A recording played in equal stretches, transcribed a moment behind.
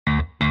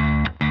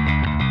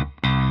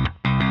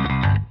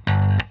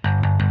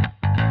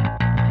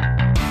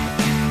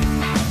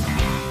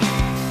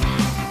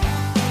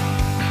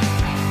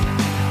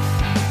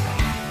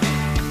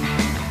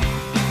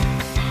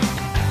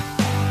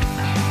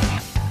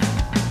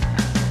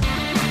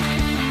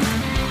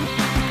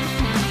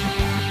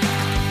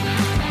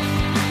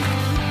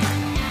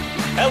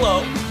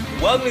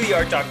Welcome to the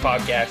Art Talk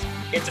Podcast.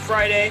 It's a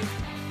Friday,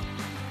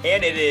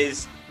 and it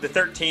is the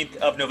 13th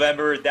of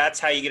November.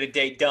 That's how you get a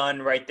date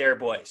done right there,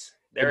 boys.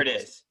 There it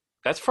is.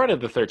 That's Friday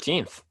the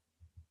 13th.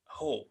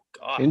 Oh,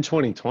 God. In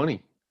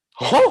 2020.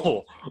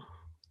 Oh!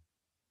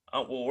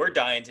 Well, we're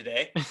dying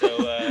today,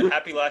 so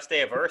happy last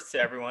day of Earth to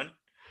everyone.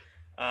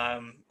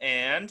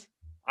 And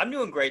I'm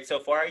doing great so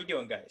far. How are you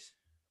doing, guys?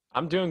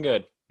 I'm doing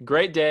good.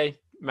 Great day.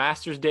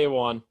 Masters day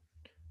one.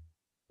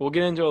 We'll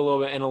get into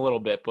it in a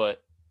little bit,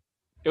 but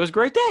it was a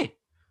great day.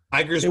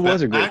 It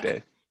was a great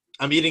day.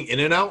 I'm eating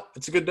In-N-Out.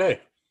 It's a good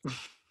day.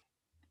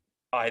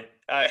 I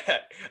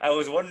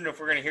was wondering if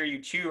we're going to hear you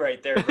chew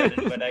right there,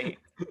 Brendan, but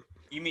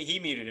he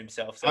muted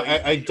himself. So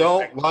I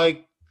don't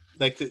like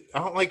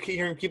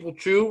hearing people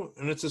chew,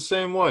 and it's the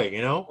same way,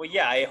 you know? Well,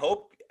 yeah, I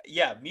hope.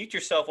 Yeah, mute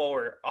yourself while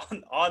we're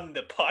on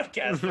the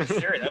podcast for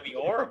sure. That'd be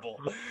horrible.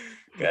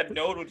 God,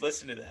 no one would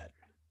listen to that.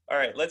 All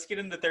right, let's get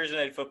into Thursday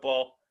Night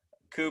Football.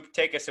 Coop,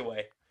 take us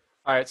away.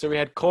 All right, so we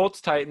had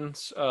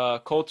Colts-Titans.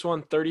 Colts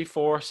won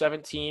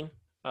 34-17.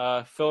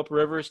 Phillip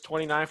Rivers,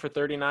 29 for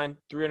 39,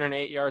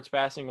 308 yards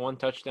passing, 1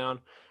 touchdown.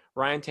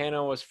 Ryan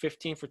Tannehill was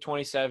 15 for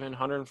 27,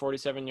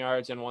 147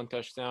 yards, and 1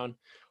 touchdown.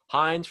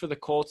 Hines for the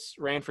Colts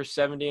ran for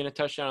 70 and a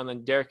touchdown, and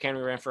then Derrick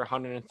Henry ran for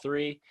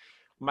 103.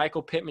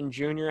 Michael Pittman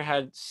Jr.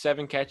 had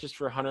 7 catches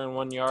for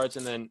 101 yards,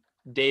 and then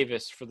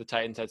Davis for the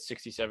Titans had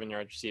 67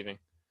 yards receiving.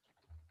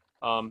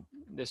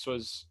 This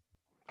was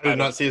 – I did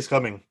not see this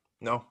coming.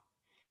 No.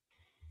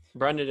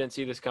 Brendan didn't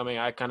see this coming.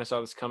 I kind of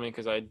saw this coming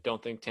because I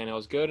don't think Tannehill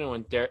is good, and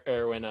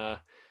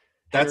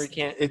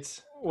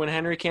when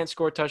Henry can't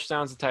score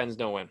touchdowns, the Titans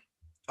don't win.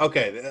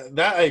 Okay,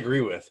 that I agree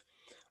with.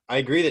 I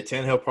agree that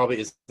Tannehill probably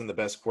isn't the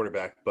best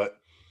quarterback, but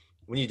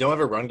when you don't have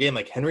a run game,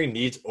 like Henry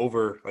needs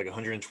over like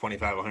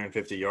 125,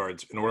 150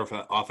 yards in order for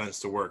that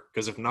offense to work.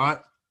 Because if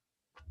not,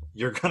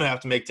 you're going to have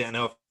to make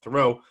Tannehill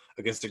throw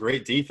against a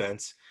great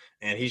defense,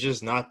 and he's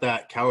just not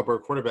that caliber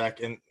quarterback,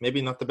 and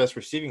maybe not the best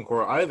receiving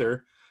core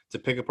either to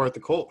pick apart the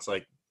Colts.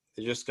 Like,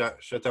 they just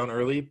got shut down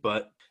early,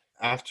 but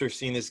after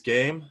seeing this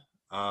game,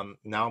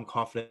 now I'm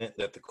confident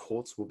that the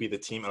Colts will be the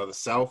team out of the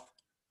South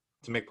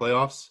to make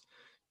playoffs.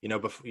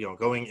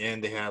 Going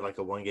in, they had like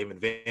a 1-game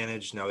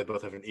advantage. Now they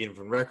both have an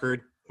even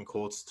record, and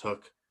Colts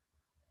took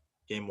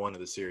game 1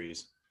 of the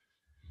series.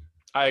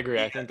 I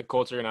agree. I think the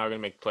Colts are now going to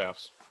make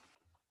playoffs.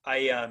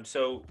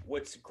 So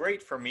what's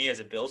great for me as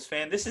a Bills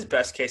fan, this is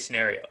best case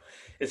scenario,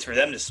 is for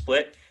them to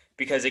split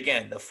because,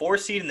 again, the 4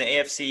 seed in the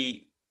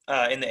AFC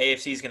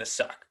is going to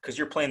suck because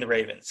you're playing the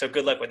Ravens. So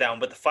good luck with that one.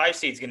 But the 5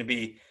 seed is going to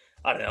be,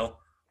 I don't know,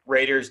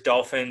 Raiders,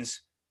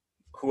 Dolphins,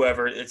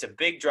 whoever. It's a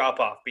big drop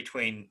off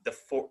between the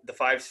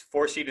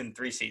 4 seed and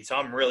 3 seed. So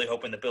I'm really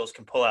hoping the Bills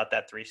can pull out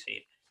that 3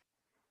 seed.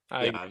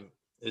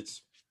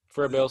 It's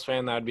for a Bills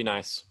fan, that would be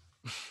nice.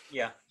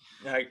 Yeah.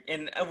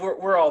 And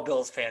we're all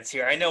Bills fans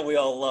here. I know we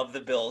all love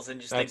the Bills and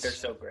just think they're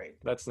so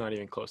great. That's not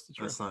even close to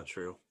true. That's not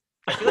true.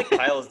 I feel like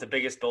Kyle is the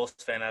biggest Bills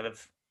fan out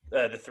of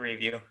the 3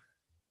 of you.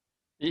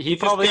 He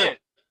probably is,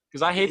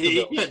 because I hate the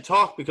Bills. He can't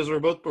talk because we're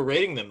both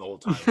berating them the whole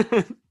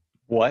time.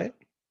 What?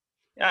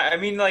 Yeah, I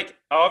mean, like,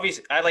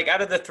 obviously,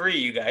 out of the 3 of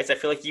you guys, I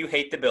feel like you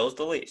hate the Bills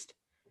the least.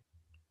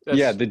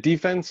 Yeah, the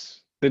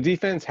defense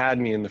had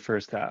me in the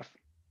first half.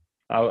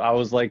 I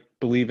was like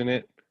believing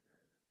it,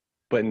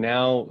 but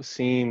now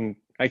seeing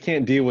I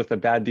can't deal with a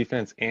bad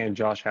defense and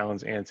Josh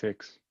Allen's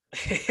antics.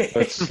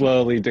 It's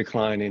slowly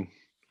declining.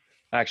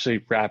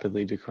 Actually,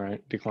 rapidly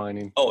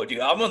declining. Oh, dude,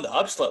 I'm on the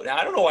upslope now.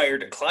 I don't know why you're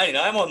declining.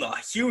 I'm on the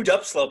huge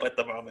upslope at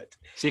the moment.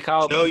 See,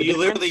 Kyle. No, you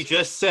literally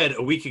just said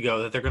a week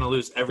ago that they're going to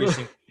lose every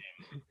single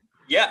game.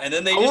 Yeah, and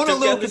then they I just want a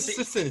took little down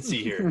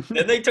consistency here.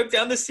 Then they took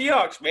down the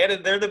Seahawks, man,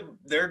 and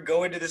they're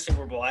going to the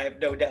Super Bowl. I have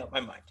no doubt in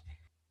my mind.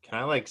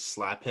 Can I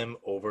slap him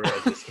over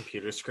this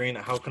computer screen?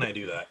 How can I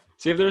do that?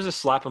 See if there's a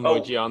slap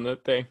emoji on the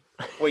thing.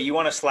 Wait, you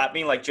want to slap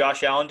me like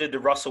Josh Allen did to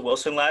Russell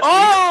Wilson last week?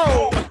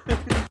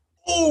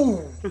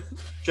 Oh!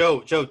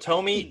 Joe,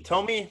 tell me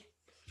if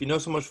you know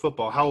so much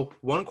football, how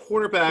one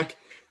quarterback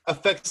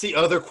affects the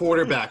other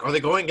quarterback. Are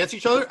they going against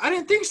each other? I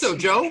didn't think so,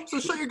 Joe. So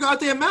shut your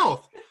goddamn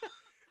mouth.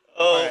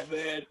 Oh, right,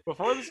 man.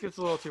 Before this gets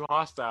a little too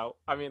hostile,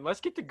 let's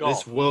get to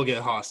golf. This will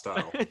get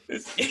hostile.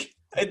 The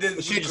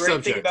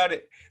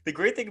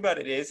great thing about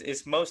it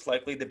is most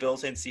likely the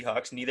Bills and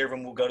Seahawks, neither of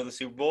them will go to the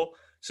Super Bowl.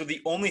 So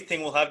the only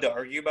thing we'll have to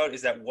argue about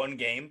is that one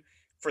game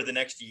for the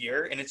next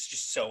year, and it's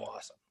just so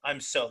awesome.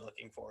 I'm so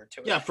looking forward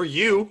to it. Yeah, for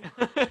you.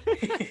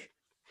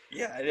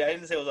 Yeah, I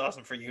didn't say it was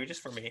awesome for you,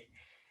 just for me.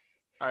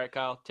 All right,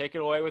 Kyle, take it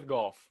away with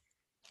golf.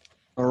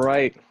 All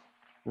right.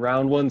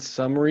 Round 1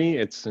 summary.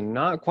 It's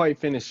not quite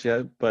finished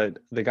yet, but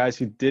the guys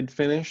who did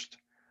finish,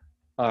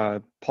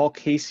 Paul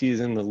Casey is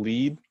in the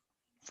lead.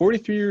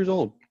 43 years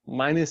old,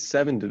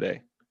 -7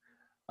 today.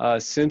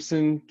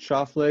 Simpson,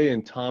 Schauffele,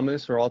 and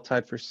Thomas are all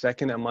tied for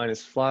second at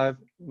 -5.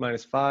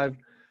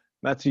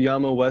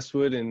 Matsuyama,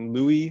 Westwood, and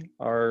Louis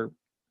are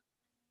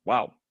 –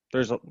 wow.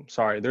 There's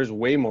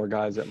way more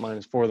guys at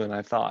 -4 than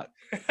I thought.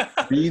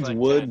 Reeds, like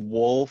Wood, 10.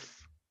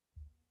 Wolf,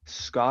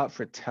 Scott,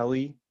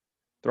 Fratelli,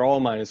 they're all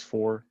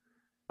 -4.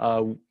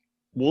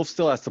 Wolf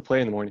still has to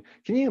play in the morning.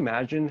 Can you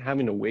imagine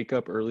having to wake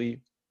up early,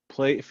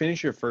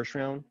 finish your first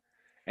round,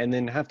 and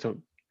then have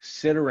to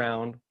sit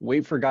around,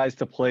 wait for guys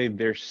to play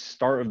their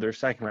start of their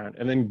second round,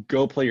 and then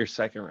go play your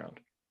second round?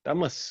 That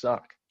must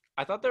suck.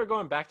 I thought they were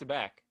going back to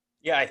back.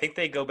 Yeah, I think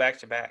they go back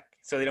to back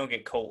so they don't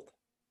get cold.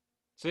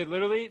 So they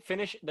literally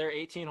finish their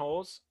 18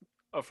 holes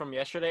from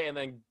yesterday and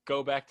then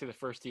go back to the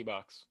first tee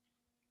box.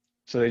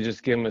 So they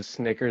just give them a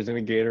Snickers and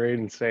a Gatorade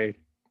and say,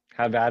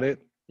 have at it.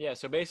 Yeah,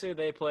 so basically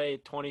they play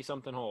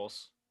 20-something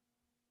holes,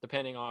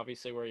 depending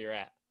obviously where you're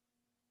at.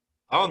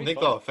 I don't That'd be think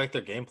fun. they'll affect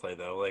their gameplay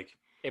though. Like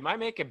It might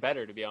make it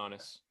better, to be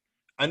honest.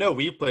 I know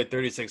we played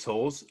 36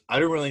 holes. I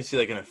didn't really see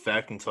like an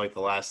effect until like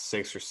the last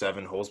 6 or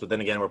 7 holes. But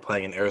then again, we're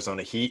playing in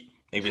Arizona heat.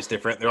 Maybe it's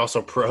different. They're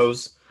also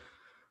pros.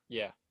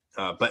 Yeah.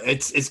 But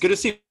it's good to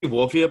see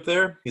Wolfie up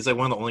there. He's like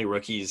one of the only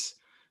rookies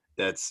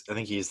I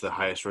think he's the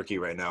highest rookie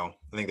right now.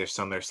 I think there's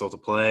some there still to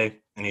play,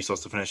 and he's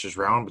supposed to finish his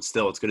round. But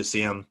still, it's good to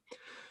see him.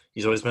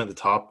 He's always been at the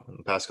top in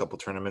the past couple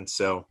tournaments.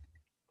 So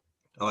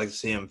I like to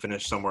see him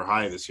finish somewhere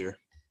high this year.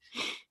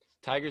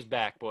 Tiger's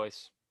back,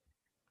 boys.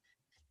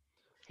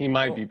 He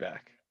might be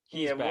back.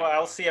 Yeah, back. well,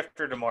 I'll see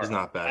after tomorrow. He's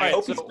not back. I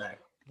hope so- he's back.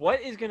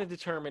 What is going to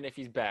determine if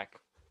he's back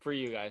for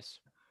you guys?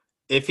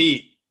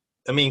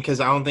 Because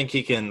I don't think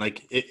he can What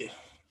if,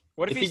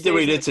 If he he did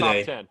what he stays in did the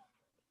today- top 10?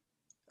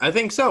 I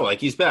think so. Like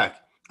he's back.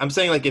 I'm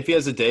saying like if he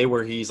has a day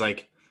where he's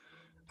like,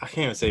 I can't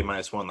even say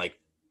 -1, like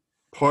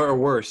par or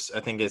worse. I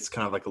think it's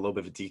kind of like a little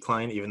bit of a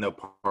decline, even though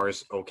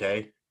par's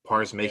okay.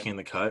 Par's making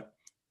the cut.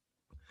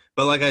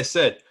 But like I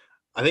said,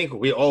 I think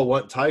we all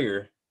want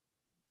Tiger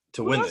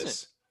to win doesn't?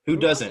 this. Who Who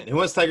doesn't? doesn't? Who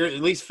wants Tiger at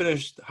least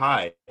finished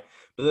high?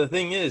 But the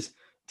thing is,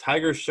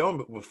 Tiger's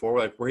shown before,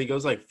 like where he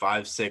goes like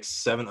 5, 6,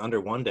 7 under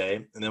one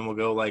day, and then we'll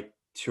go like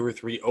 2 or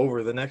 3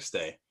 over the next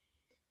day.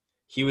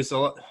 He was a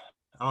lot.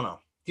 I don't know.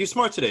 He was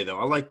smart today, though.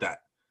 I like that.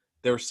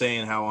 They were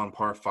saying how on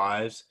par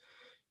 5s,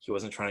 he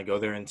wasn't trying to go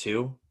there in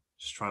 2,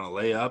 just trying to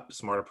lay up,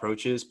 smart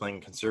approaches,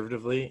 playing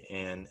conservatively,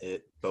 and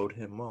it bode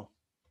him well.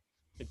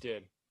 It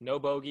did. No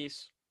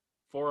bogeys,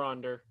 4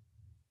 under.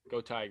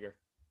 Go Tiger.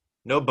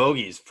 No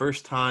bogeys.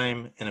 First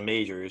time in a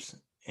majors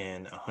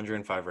in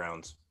 105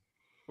 rounds.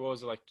 What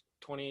was it, like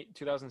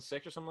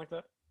 2006 or something like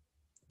that?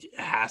 It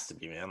has to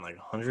be, man. Like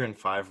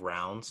 105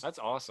 rounds. That's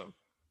awesome.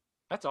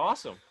 That's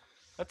awesome.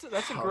 That's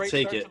a I'll great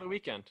take start it. to the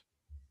weekend.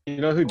 You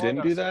know who That's all I didn't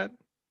gotta do say. that?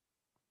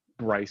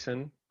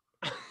 Bryson.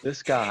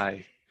 This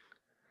guy.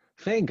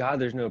 Thank God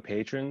there's no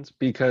patrons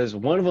because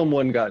one of them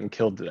wouldn't gotten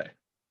killed today.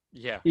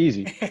 Yeah.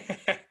 Easy.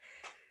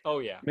 Oh,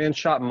 yeah. Man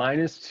shot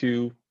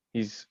 -2.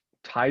 He's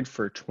tied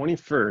for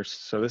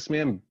 21st, so this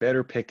man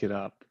better pick it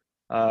up.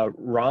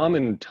 Rom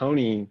and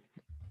Tony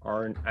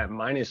are at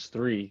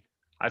 -3.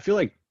 I feel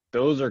like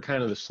those are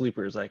kind of the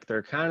sleepers. Like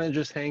they're kind of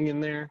just hanging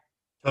there.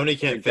 Tony They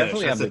can't finish.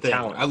 definitely That's have the the thing.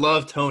 talent. I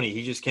love Tony.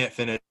 He just can't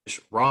finish.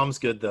 Rom's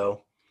good,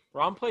 though.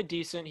 Ron played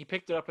decent. He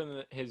picked it up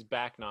in his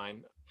back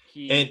 9.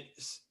 And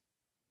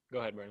Go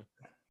ahead, Brandon.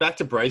 back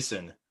to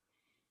Bryson.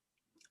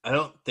 I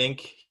don't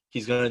think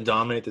he's going to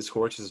dominate this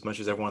course as much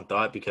as everyone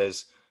thought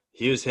because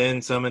he was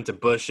hitting some into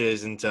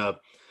bushes, into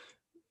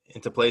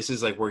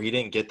places like where he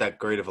didn't get that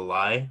great of a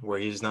lie, where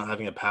he's not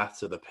having a path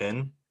to the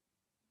pin.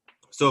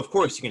 So, of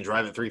course, you can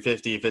drive at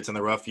 350 if it's in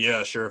the rough.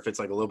 Yeah, sure, if it's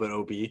like a little bit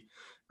OB.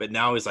 But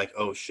now he's like,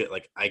 oh, shit,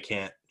 like I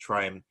can't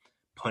try and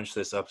punch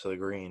this up to the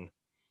green.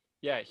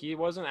 Yeah, he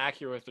wasn't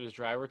accurate with his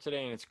driver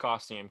today, and it's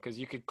costing him because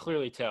you could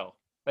clearly tell.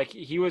 Like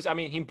he was. I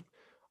mean,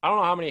 I don't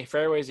know how many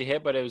fairways he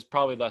hit, but it was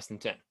probably less than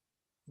 10.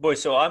 Boy,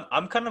 so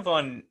I'm kind of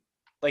on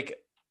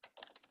like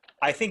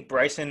I think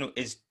Bryson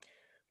is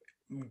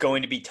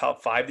going to be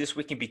top 5 this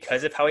weekend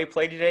because of how he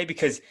played today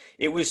because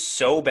it was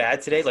so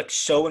bad today, like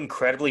so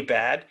incredibly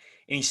bad,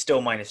 and he's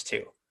still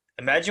 -2.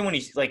 Imagine when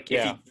he's like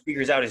if Yeah. he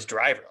figures out his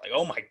driver, like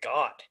oh my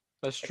god,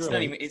 That's it's true.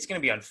 not even. It's going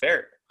to be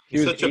unfair. He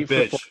He's was such a 8 for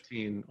bitch.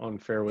 14 on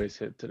fairways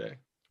hit today.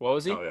 What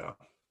was he? Oh, yeah.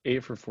 8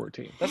 for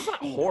 14. That's not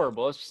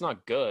horrible. It's just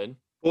not good.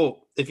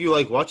 Well, if you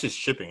like watch his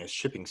chipping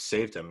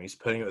saved him. He's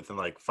putting it within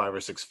like 5 or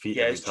 6 feet.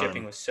 Yeah, every his time.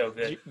 chipping was so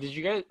good. Did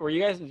you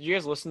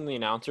guys listen to the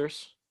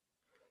announcers?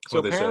 So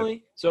What'd they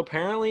say?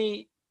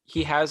 apparently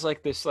he has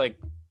like this like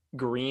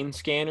green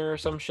scanner or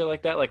some shit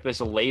like that, like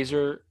this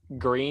laser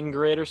green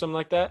grid or something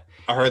like that.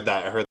 I heard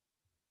that.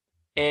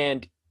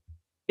 And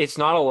it's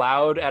not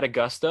allowed at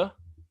Augusta,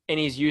 and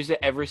he's used it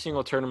every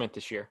single tournament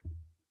this year.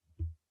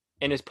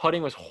 And his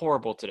putting was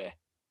horrible today.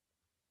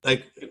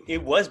 Like,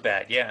 It was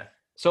bad, yeah.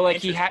 So like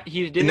he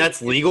didn't. and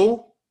that's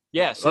legal.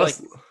 yeah. So like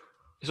That's-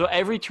 so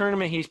every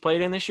tournament he's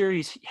played in this year,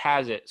 he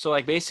has it. So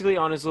like basically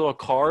on his little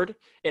card,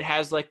 it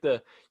has like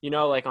the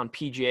like on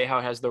PGA how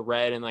it has the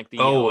red and like the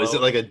oh, yellow. is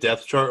it like a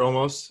depth chart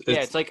almost? Yeah,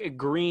 it's like a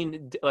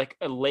green, like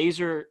a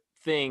laser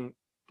thing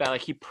that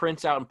like he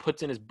prints out and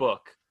puts in his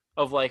book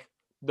of like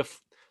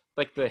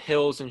the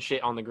hills and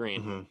shit on the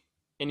green. Mhm.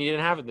 And he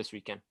didn't have it this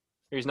weekend.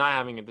 Or he's not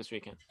having it this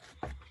weekend.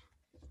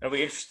 I'll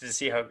be interested to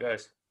see how it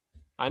goes.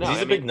 I know. He's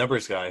I a mean, big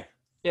numbers guy.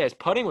 yeah, his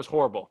putting was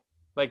horrible.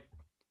 Like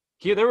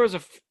there was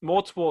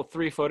multiple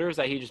 3-footers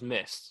that he just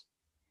missed.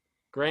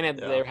 Granted,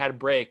 Yeah. they had a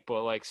break,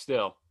 but like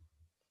still.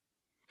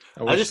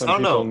 I wish some don't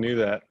people know. knew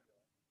that.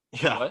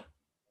 Yeah. What?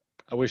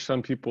 I wish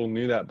some people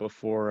knew that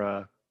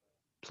before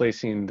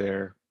placing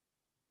their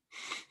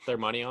Their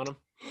money on him?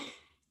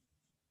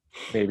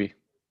 maybe.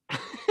 I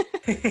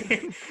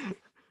think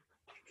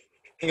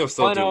he'll All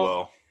still I do know,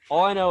 well.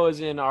 all I know is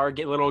in our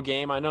little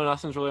game, I know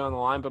nothing's really on the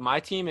line, but my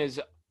team is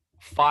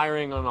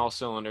firing on all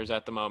cylinders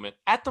at the moment.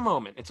 At the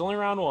moment, it's only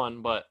round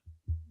one, but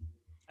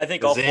I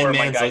think The all four of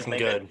my Man's guys looking may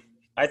good.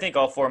 I think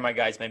all four of my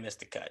guys may miss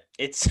the cut.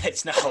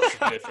 It's not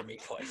looking good for me,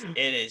 boys.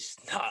 It is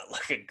not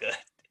looking good.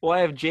 well,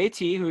 I have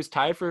JT who's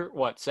tied for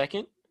what,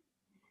 second?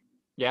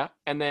 Yeah,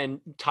 and then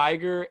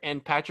Tiger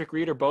and Patrick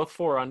Reed are both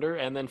 4 under,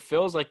 and then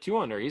Phil's like 2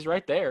 under. He's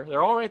right there.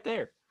 They're all right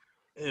there.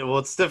 Yeah, well,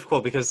 it's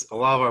difficult because a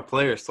lot of our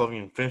players still haven't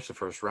even finished the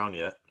first round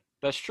yet.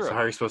 That's true. So how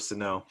are you supposed to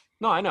know?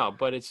 No, I know,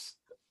 but it's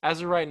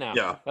as of right now.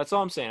 Yeah. That's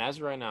all I'm saying. As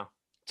of right now,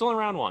 it's only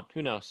round one.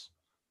 Who knows?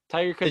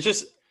 Tiger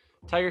It's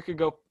could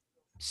go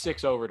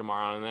 6 over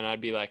tomorrow, and then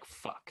I'd be like,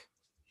 fuck.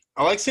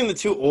 I like seeing the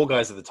two old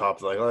guys at the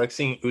top. Like I like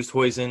seeing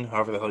Oosthuizen,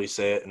 however the hell you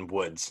say it, and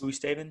Woods.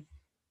 Oosthaven?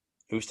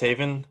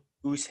 Oosthaven?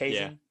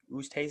 Oosthazen?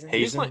 Oosthazen?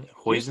 He was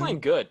Hazen? playing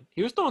good.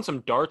 He was throwing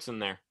some darts in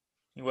there.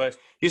 He was.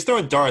 He's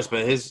throwing darts,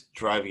 but his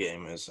drive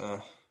game is, I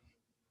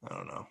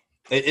don't know.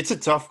 It's a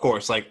tough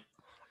course. Like,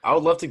 I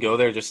would love to go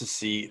there just to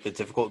see the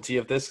difficulty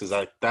of this because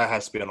that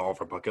has to be on all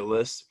of our bucket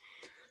lists.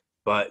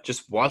 But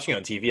just watching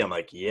on TV, I'm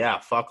like, yeah,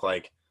 fuck,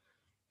 like,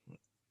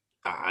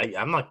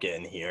 I'm not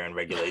getting here in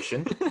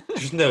regulation.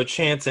 There's no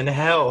chance in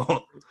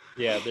hell.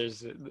 Yeah,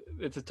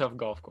 it's a tough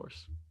golf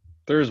course.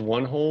 There's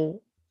one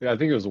hole, I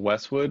think it was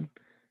Westwood,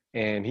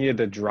 and he had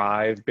to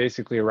drive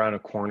basically around a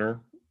corner.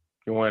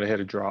 He wanted to hit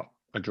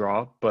a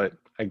draw, but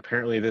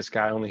apparently this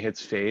guy only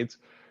hits fades.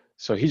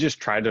 So he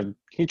tried to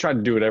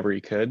do whatever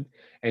he could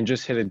and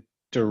just hit a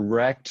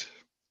direct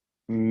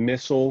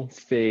missile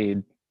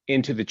fade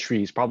into the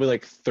trees, probably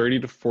like 30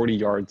 to 40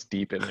 yards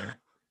deep in there.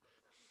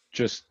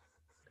 Just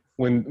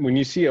when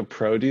you see a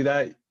pro do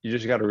that, you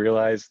just got to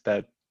realize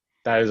that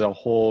is a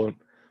whole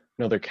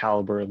another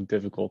caliber of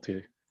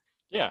difficulty.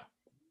 Yeah.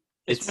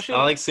 I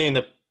like seeing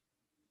the.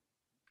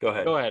 Go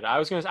ahead. Go ahead.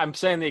 I'm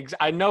saying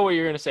I know what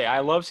you're gonna say. I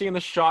love seeing the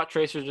shot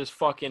tracer just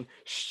fucking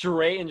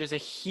straight and just a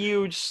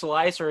huge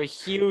slice or a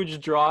huge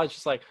draw. It's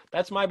just like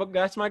that's my golf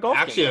game.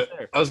 Actually, Right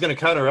there. I was going to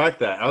counteract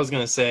that. I was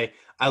going to say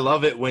I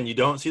love it when you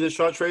don't see the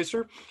shot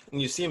tracer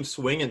and you see him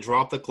swing and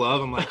drop the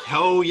club. I'm like,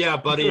 hell yeah,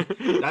 buddy.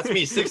 That's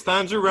me 6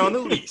 times around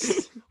at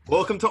least.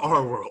 Welcome to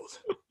our world.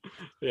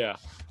 Yeah.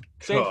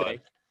 Same God. thing.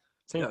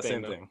 Same Yeah, thing.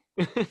 same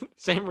though. thing.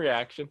 Same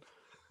reaction.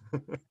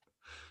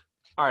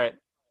 All right.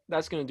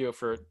 That's going to do it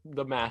for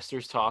the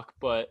Masters talk,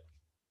 but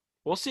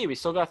we'll see. We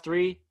still got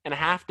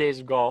 3.5 days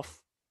of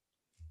golf.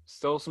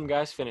 Still some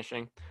guys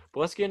finishing. But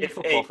let's get into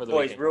football for the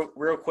boys, weekend.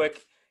 real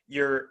quick.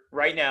 You're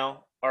right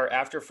now our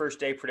after first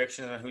day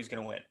predictions on who's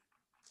going to win.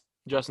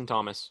 Justin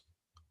Thomas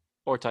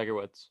or Tiger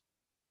Woods.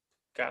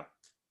 Kyle?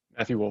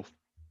 Matthew Wolf.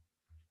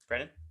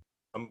 Brennan?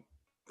 I'm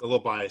a little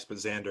biased, but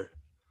Xander.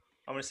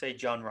 I'm going to say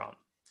John Rahm.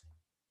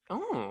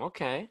 Oh,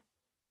 okay.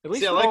 At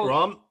least See, I we're like all-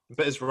 Rom,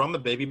 but is Rom the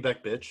baby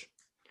back bitch?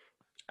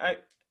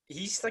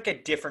 He's like a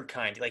different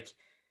kind. Like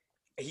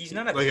he's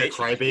not a Like a bitch.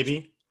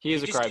 crybaby? He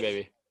is a he just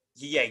crybaby.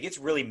 Yeah, he gets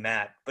really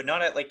mad, but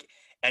not at like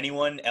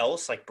anyone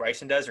else, like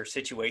Bryson does, or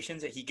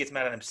situations. He gets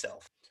mad at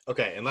himself.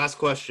 Okay, and last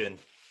question.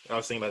 I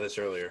was thinking about this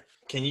earlier.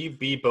 Can you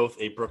be both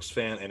a Brooks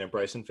fan and a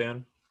Bryson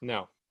fan?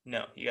 No.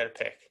 No, you got to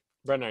pick.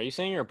 Brendan, are you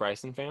saying you're a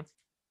Bryson fan?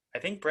 I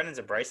think Brennan's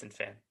a Bryson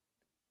fan.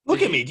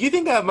 Look at me. Do you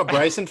think that I'm a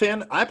Bryson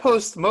fan? I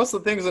post most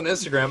of the things on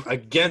Instagram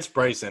against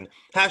Bryson.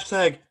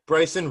 Hashtag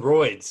Bryson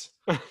Roids.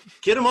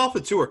 Get him off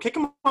the tour. Kick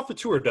him off the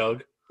tour,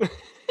 Doug.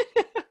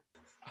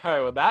 All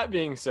right, with that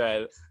being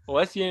said,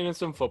 let's get into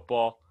some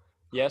football.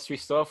 Yes, we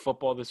still have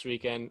football this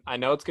weekend. I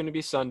know it's going to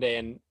be Sunday,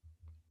 and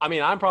I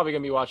mean, I'm probably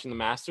going to be watching the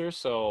Masters,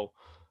 so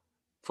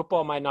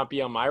football might not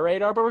be on my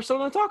radar, but we're still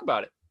going to talk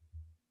about it.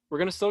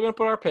 We're still going to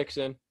put our picks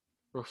in.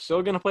 We're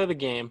still going to play the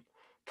game.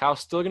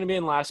 Kyle's still going to be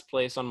in last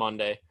place on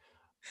Monday.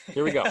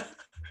 Here we go.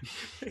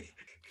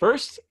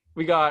 First,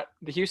 we got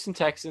the Houston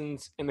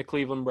Texans and the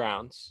Cleveland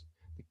Browns.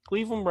 The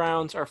Cleveland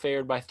Browns are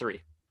favored by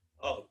 3.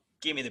 Oh,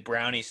 give me the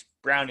Brownies.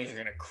 Brownies are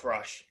going to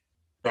crush.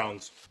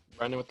 Browns.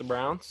 Brendan with the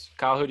Browns.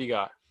 Kyle, who do you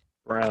got?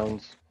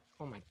 Browns.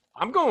 Oh my!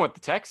 I'm going with the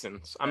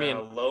Texans. I mean,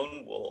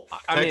 lone wolf.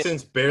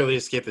 Texans barely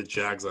escaped the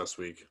Jags last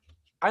week.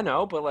 I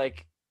know, but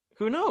like,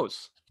 who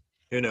knows?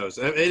 Who knows?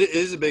 I mean, it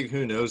is a big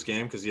who knows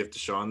game because you have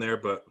Deshaun there,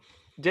 but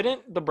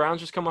Didn't the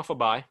Browns just come off a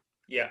bye?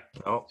 Yeah.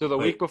 oh, So the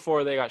wait. week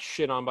before they got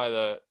shit on by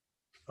the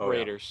Oh, yeah.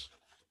 Raiders.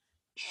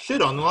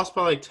 Shit on. They lost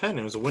by like 10.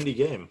 It was a windy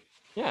game.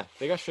 Yeah,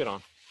 they got shit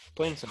on.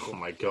 Plain and Oh simple.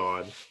 my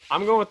god.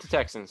 I'm going with the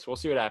Texans. We'll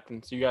see what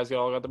happens. You guys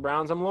all got the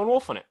Browns. I'm lone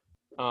wolf on it.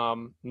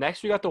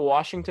 Next, we got the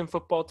Washington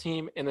football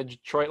team and the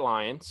Detroit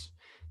Lions.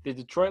 The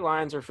Detroit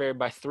Lions are favored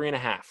by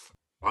 3.5.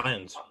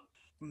 Lions.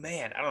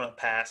 Man, I don't know.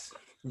 Pass.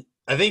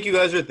 I think you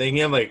guys are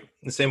thinking of like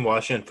the same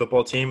Washington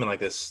football team in like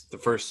the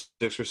first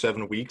 6 or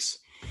 7 weeks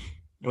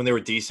when they were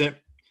decent,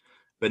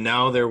 but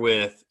now they're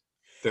with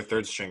their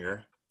third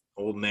stringer,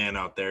 old man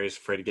out there. He's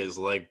afraid to get his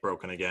leg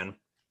broken again.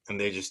 and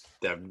they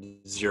have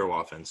zero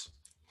offense.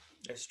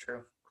 That's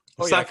true.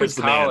 Oh, yeah, Stafford's 'cause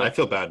the man. Kyle- I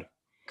feel bad.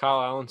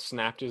 Kyle Allen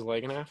snapped his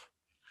leg in half.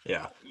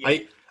 Yeah. Yeah.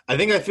 I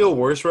think I feel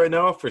worse right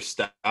now for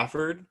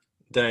Stafford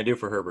than I do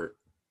for Herbert.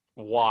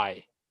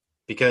 Why?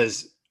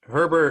 Because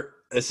Herbert,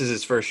 this is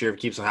his first year. It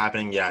keeps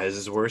happening. Yeah, his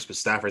is worse, but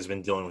Stafford's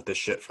been dealing with this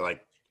shit for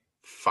like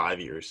 5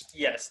 years.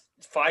 Yes,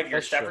 5 years.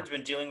 That's Stafford's true.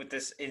 been dealing with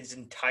this his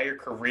entire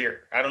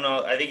career. I don't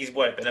know. I think he's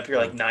been up here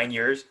like 9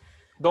 years.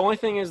 The only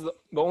thing is, the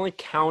only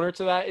counter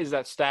to that is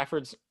that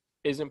Stafford's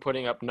isn't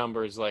putting up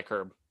numbers like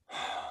Herb.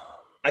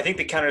 I think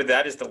the counter to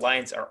that is the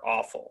Lions are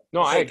awful.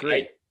 No, I Like,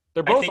 agree.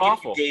 They're I both think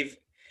awful.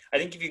 I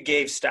think if you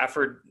gave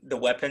Stafford the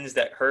weapons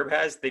that Herb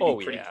has, they'd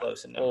be pretty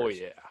close in numbers.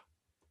 Oh, yeah.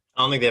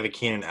 I don't think they have a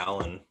Keenan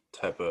Allen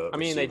type of. I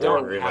mean, they receiver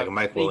don't or have, like a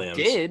Mike they Williams.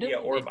 did. Yeah,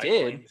 or they Mike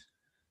did. Williams.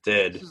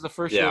 Did. This is the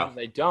first Yeah. year that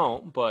they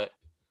don't, but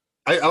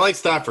I like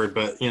Stafford,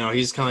 but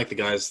he's kind of like the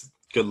guy's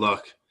good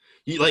luck.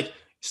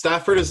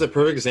 Stafford is a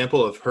perfect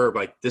example of Herb.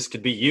 Like, this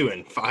could be you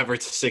in 5 or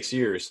 6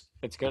 years.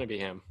 it's going to be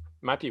him.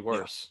 Might be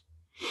worse.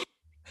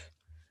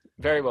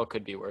 Very well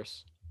could be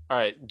worse. All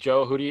right,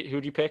 Joe, who do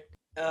you pick?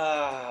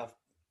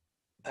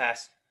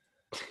 Pass.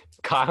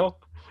 Kyle?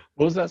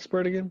 What was that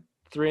spread again?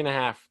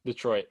 3.5,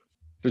 Detroit.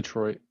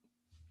 Detroit.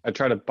 I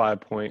try to buy a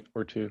point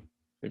or two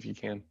if you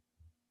can.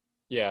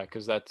 Yeah,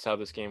 because that's how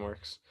this game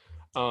works.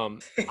 I'm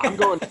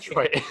going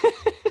Detroit.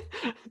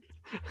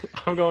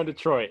 I'm going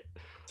Detroit.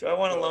 Do I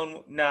want a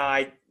lone? No,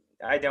 I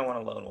don't want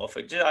a lone wolf.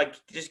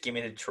 Just give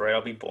me Detroit.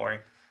 I'll be boring.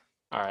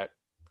 All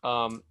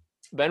right.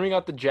 Then we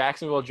got the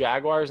Jacksonville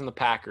Jaguars and the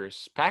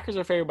Packers. Packers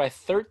are favored by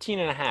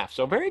 13.5,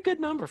 so a very good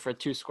number for a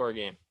 2-score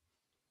game.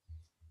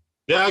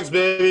 Jags,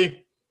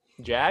 baby.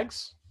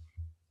 Jags?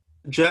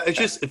 It's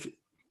just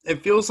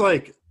it feels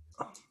like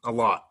a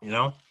lot, I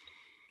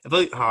feel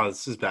like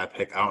this is a bad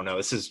pick. I don't know.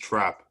 This is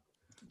trap.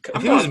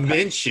 If it was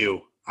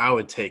Minshew, I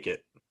would take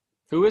it.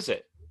 Who is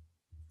it?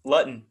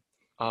 Lutton.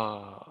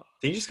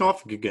 Did he just come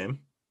off a good game?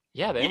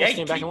 Yeah, they Yeah, almost he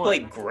came back and won.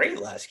 played great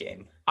last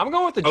game. I'm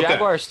going with the Okay.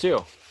 Jaguars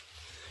too.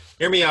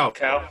 Hear me out.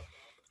 Cal.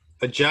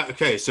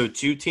 Okay, so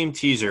 2-team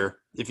teaser.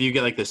 If you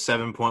get like the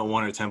 7.1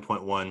 or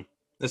 10.1,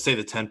 let's say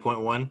the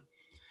 10.1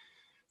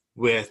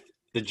 with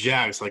the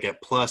Jags like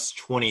at plus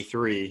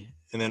 23,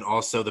 and then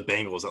also the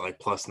Bengals at like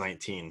plus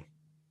 19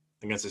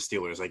 against the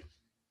Steelers. Like,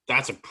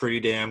 that's a pretty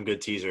damn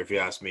good teaser if you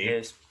ask me. It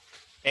is.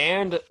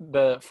 And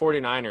the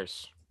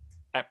 49ers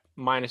at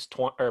minus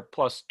 20 or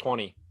plus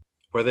 20.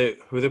 Who are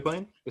they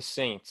playing? The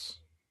Saints.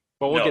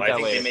 But we'll No, get I that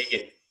think later. they make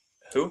it.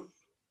 Who?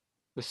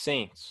 The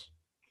Saints.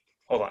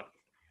 Hold on.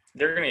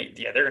 They're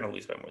gonna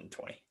lose by more than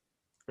 20.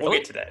 We'll Really?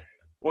 get to that.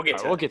 We'll get All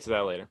to right, we'll that. get to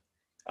that later.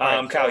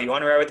 Kyle, you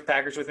want to ride with the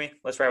Packers with me?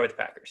 Let's ride with the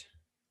Packers.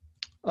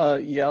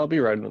 Yeah, I'll be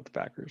riding with the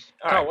Packers.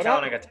 All Kyle, right, what Kyle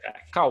and I happened? got the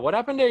pack. Kyle, what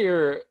happened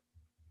to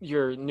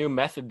your new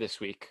method this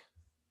week?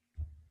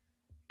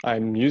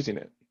 I'm using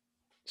it.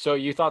 So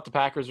you thought the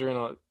Packers were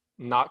going to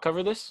not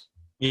cover this?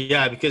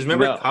 Yeah, because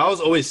remember, No. Kyle's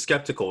always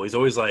skeptical. He's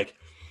always like,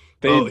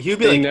 They he'd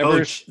be they like,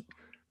 never oh,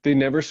 they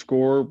never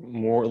score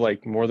more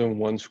than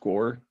one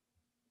score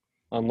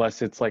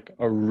unless it's like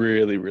a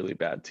really, really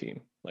bad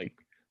team.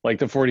 Like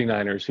the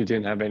 49ers who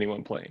didn't have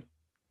anyone playing.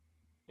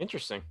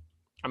 Interesting.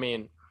 I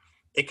mean,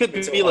 it could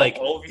It's be all- like,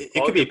 all of it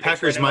your could be picks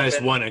Packers right now minus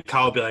have been- 1, and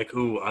Kyle would be like,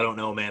 ooh, I don't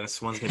know, man.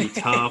 This one's going to be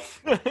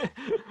tough.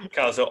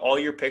 Kyle, so all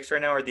your picks right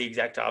now are the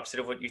exact opposite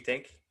of what you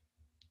think?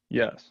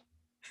 Yes.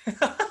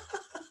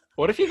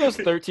 what if he goes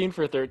 13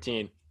 for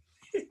 13?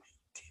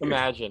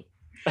 Imagine.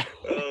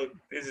 Oh,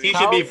 this is He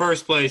should be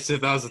first place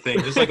if that was the thing.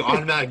 Just like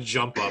automatic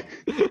jump up.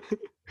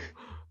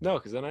 No,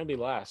 because then I'd be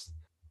last.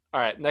 All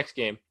right, next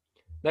game.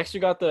 Next, we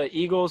got the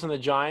Eagles and the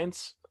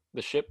Giants,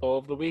 the shit bowl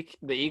of the week.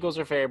 The Eagles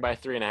are favored by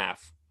 3.5.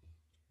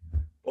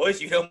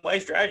 Boys, you know my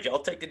strategy. I'll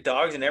take the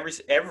dogs in every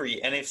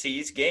NFC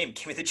East game.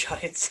 Give me the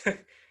Giants.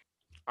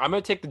 I'm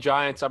going to take the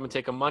Giants. I'm going to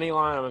take a money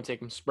line. I'm going to take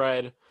them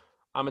spread.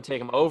 I'm going to take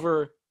them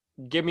over.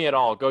 Give me it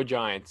all. Go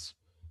Giants.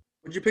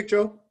 Would you pick,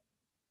 Joe?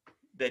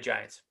 The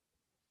Giants.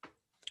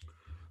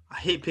 I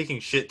hate picking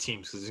shit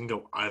teams because it can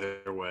go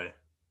either way.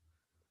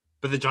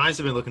 But the Giants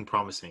have been looking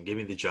promising. Give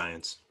me the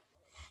Giants.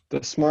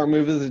 The smart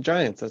move is the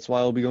Giants. That's why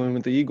I'll be going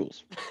with the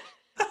Eagles.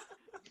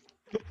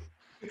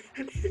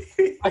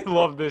 I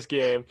love this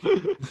game.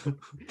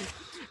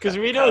 Because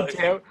we know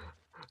the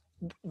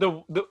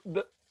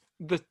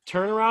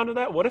turnaround of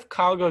that. What if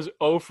Kyle goes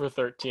 0 for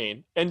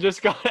 13 and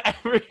just got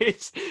every?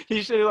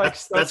 He should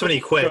have That's when he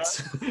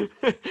quits.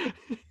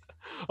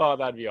 Oh,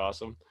 that'd be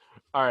awesome.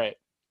 All right.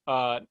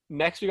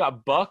 Next we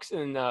got Bucks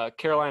and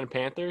Carolina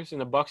Panthers,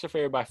 and the Bucks are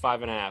favored by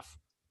 5.5.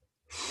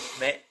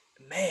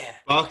 Man.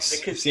 Bucks,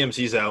 Because-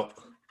 CMC's out.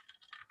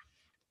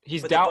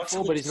 He's But the Bucks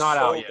doubtful, but look he's not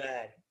so out yet.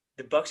 bad.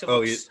 The Bucks have Oh,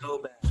 looked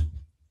so bad.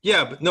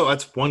 Yeah, but no,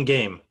 that's one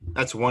game.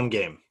 That's one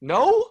game.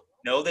 No,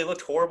 No, they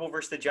looked horrible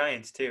versus the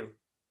Giants too.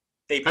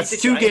 They beat That's the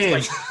 2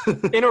 Giants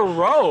games. in a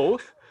row.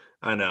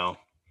 I know.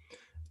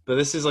 But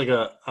this is like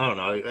I don't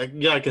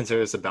know. I consider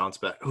this a bounce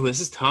back. Oh, this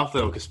is tough,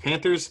 though, because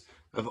Panthers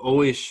have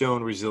always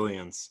shown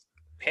resilience.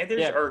 Panthers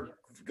Yeah. are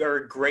are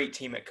a great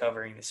team at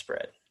covering the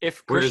spread.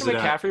 If Where Christian is it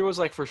at? McCaffrey was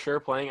like for sure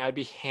playing, I'd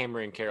be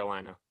hammering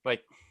Carolina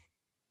like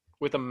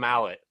with a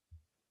mallet.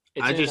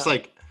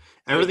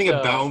 Everything it's,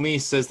 about me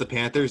says the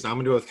Panthers. I'm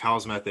gonna go with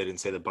Kyle's method and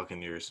say the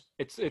Buccaneers.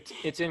 It's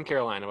in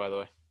Carolina, by the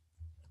way.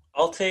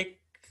 I'll take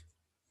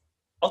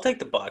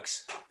the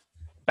Bucks.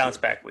 Bounce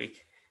back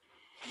week.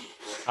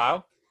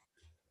 Kyle,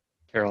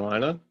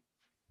 Carolina.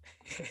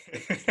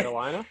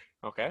 Carolina.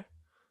 Okay,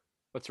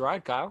 let's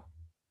ride, Kyle.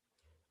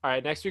 All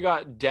right, next we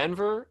got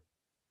Denver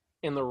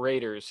and the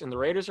Raiders, and the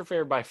Raiders are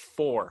favored by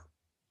 4.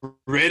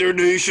 Raider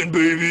Nation,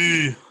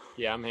 baby.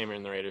 Yeah, I'm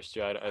hammering the Raiders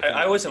too.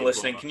 I wasn't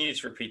listening. Can you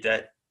just repeat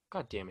that?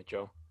 God damn it,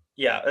 Joe.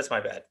 Yeah, that's my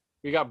bad.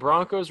 We got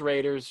Broncos,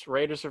 Raiders.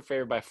 Raiders are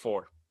favored by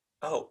 4.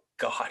 Oh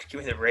God, give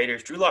me the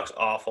Raiders. Drew Lock's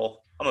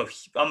awful.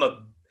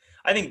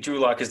 I think Drew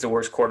Lock is the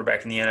worst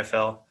quarterback in the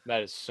NFL.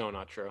 That is so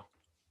not true.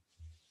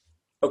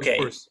 Okay,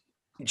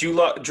 Drew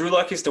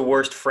Lock is the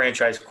worst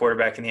franchise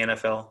quarterback in the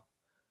NFL.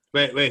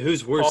 Wait,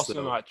 who's worse Also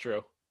though? not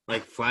true.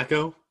 Like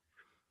Flacco?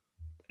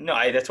 No,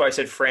 that's why I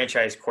said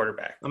franchise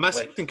quarterback. I'm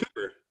asking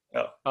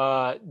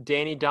Cooper.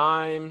 Danny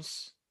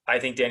Dimes. I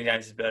think Danny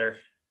Dimes is better.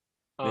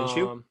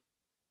 Minshew?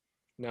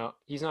 No,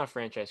 he's not a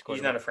franchise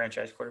quarterback. He's not a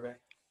franchise quarterback.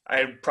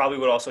 I probably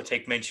would also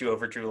take Minshew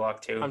over Drew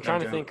Lock too. I'm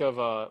trying to think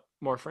of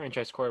more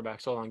franchise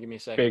quarterbacks. Hold on, give me a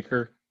second.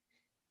 Baker.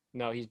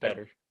 No, he's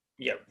better.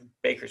 Yeah,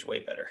 Baker's way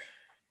better.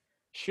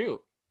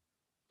 Shoot.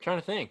 I'm trying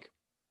to think.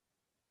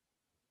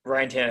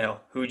 Ryan Tannehill.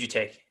 Who would you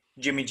take?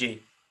 Jimmy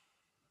G.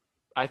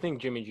 I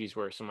think Jimmy G's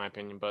worse in my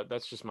opinion, but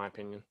that's just my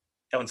opinion.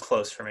 That one's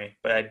close for me,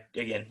 but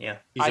yeah.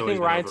 He's I always think been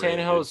Ryan overrated.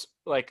 Tannehill's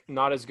like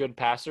not as good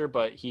passer,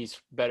 but he's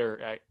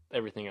better at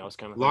everything else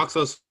kind of thing. Lock's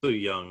also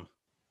young.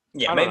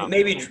 Yeah, I don't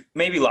know.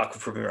 maybe Lock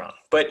would prove me wrong,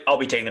 but I'll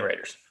be taking the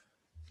Raiders.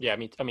 Yeah,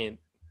 I mean,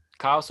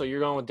 Kyle, so you're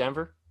going with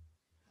Denver?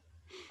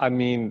 I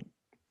mean,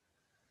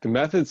 the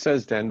method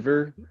says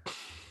Denver,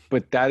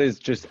 but that is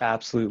just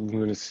absolute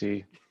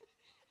lunacy.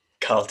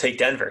 Kyle, take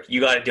Denver.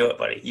 You got to do it,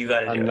 buddy. You got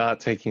to do I'm it. not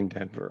taking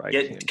Denver. I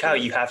can't. Kyle,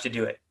 you have to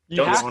do it. You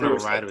Don't have I want to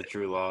screw ride us. with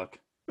Drew Lock.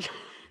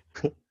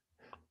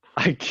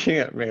 I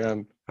can't,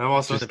 man. I'm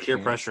also Just into peer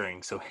can't.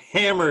 pressuring, so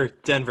hammer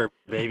Denver,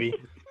 baby.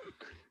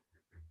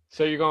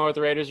 So you're going with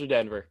the Raiders or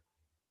Denver?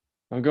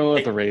 I'm going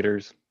with the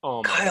Raiders. Oh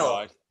my Kyle,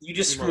 god. you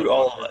just You screwed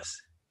all of motherfucker.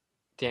 us.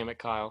 Damn it,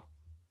 Kyle.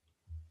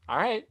 All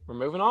right, we're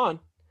moving on.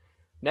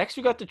 Next,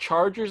 we got the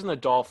Chargers and the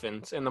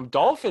Dolphins, and the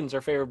Dolphins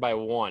are favored by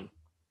 1.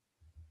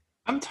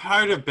 I'm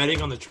tired of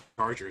betting on the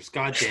Chargers.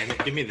 God damn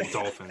it. Give me the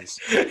Dolphins.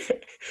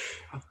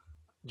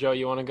 Joe,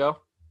 you want to go?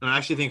 And I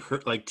actually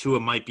think Tua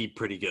might be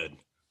pretty good.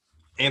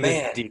 And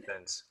Man. the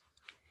defense.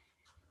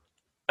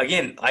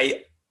 Again,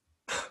 I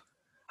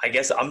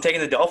guess I'm taking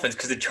the Dolphins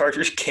because the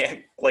Chargers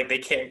can't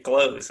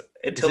close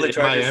until Is the it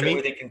Chargers show Miami?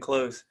 where they can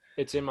close.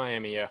 It's in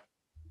Miami, yeah.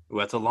 Ooh,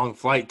 that's a long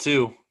flight,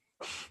 too.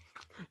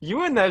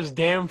 You and those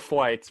damn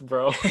flights,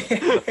 bro.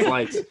 The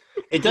flights.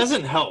 It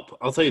doesn't help.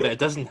 I'll tell you that. It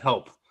doesn't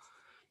help.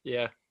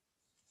 Yeah.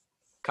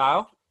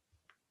 Kyle?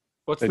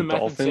 What's The the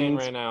method saying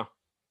Dolphins? right now?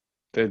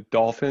 The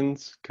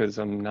Dolphins, because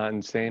I'm not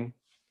insane.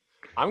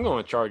 I'm going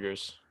with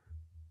Chargers.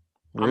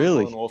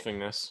 Really? I'm wolfing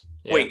this.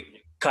 Yeah.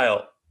 Wait,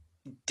 Kyle,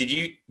 did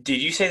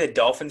you say the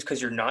Dolphins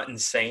because you're not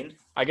insane?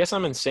 I guess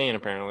I'm insane,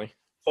 apparently.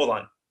 Hold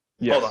on.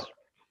 Yes. Hold on.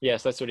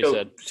 Yes, that's what he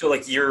said. So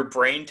like your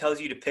brain tells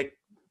you to pick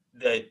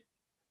the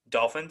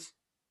Dolphins?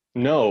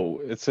 No,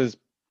 it says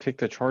pick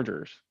the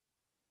Chargers.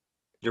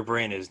 Your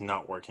brain is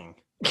not working.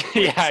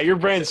 Yeah, your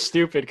brain's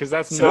stupid because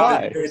that's So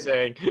not why? what you're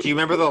saying. Do you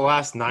remember the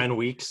last 9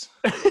 weeks?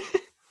 It's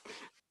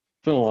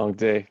been a long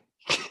day.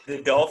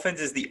 The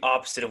Dolphins is the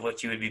opposite of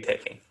what you would be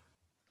picking.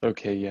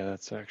 Okay, yeah,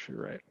 that's actually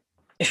right.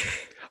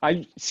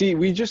 I see.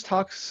 We just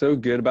talked so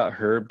good about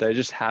Herb that I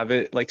just have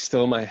it like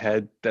still in my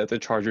head that the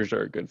Chargers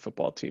are a good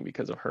football team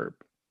because of Herb.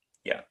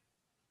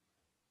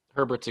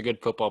 Herbert's a good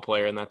football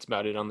player, and that's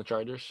about it on the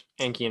Chargers.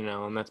 And Keenan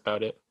Allen, that's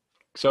about it.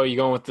 So you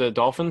going with the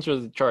Dolphins or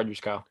the Chargers,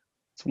 Kyle?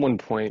 It's 1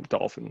 point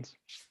Dolphins.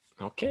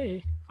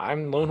 Okay.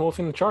 I'm lone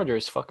wolfing the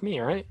Chargers. Fuck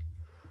me, all right?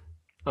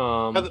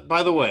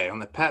 By the way, on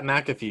the Pat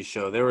McAfee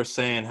show, they were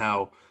saying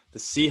how the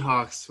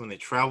Seahawks, when they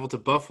traveled to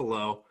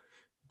Buffalo,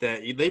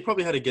 that they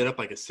probably had to get up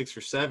like at 6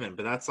 or 7,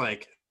 but that's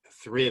like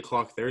 3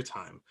 o'clock their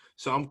time.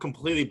 So I'm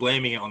completely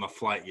blaming it on the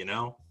flight, you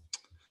know?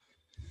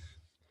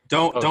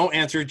 Don't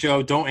answer,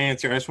 Joe. Don't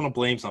answer. I just want to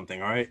blame something,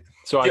 all right?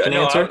 So I can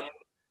answer?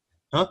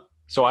 Huh?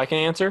 So I can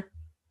answer?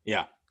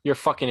 Yeah. You're a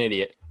fucking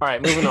idiot. All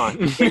right, moving on.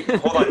 Wait,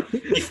 hold on.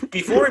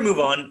 Before we move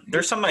on,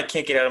 there's something I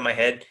can't get out of my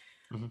head.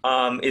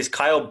 Is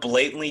Kyle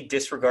blatantly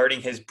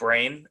disregarding his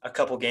brain a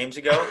couple games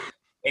ago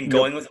and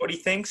going with what he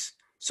thinks?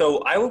 So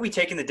I will be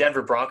taking the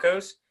Denver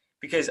Broncos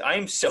because I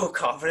am so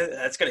confident that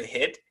that's going to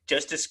hit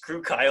just to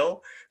screw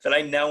Kyle that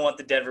I now want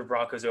the Denver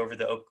Broncos over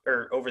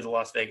the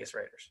Las Vegas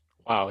Raiders.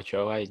 Wow,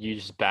 Joe, you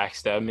just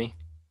backstabbed me.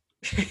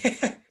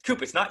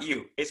 Coop, it's not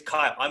you. It's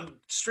Kyle. I'm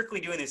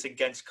strictly doing this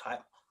against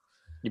Kyle.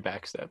 You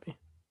backstabbed me.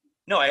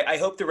 No, I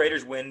hope the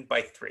Raiders win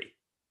by 3.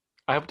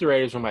 I hope the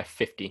Raiders win by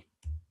 50.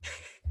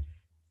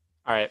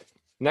 All right.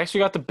 Next, we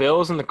got the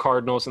Bills and the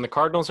Cardinals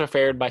are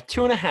favored by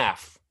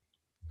 2.5.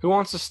 Who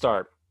wants to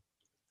start?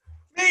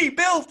 Hey,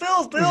 Bills.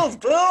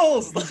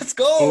 Let's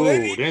go, Oh,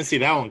 baby. didn't see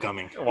that one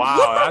coming.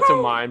 Wow, that's a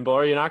mind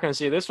blower. You're not going to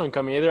see this one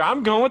coming either.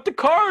 I'm going with the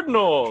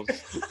Cardinals.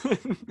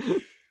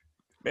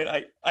 Man,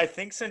 I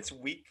think since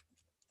week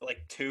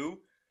 2,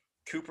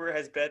 Cooper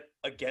has bet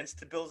against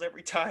the Bills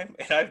every time,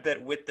 and I've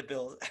bet with the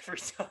Bills every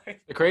time.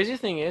 The crazy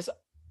thing is,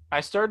 I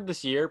started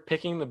this year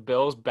picking the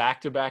Bills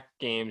back-to-back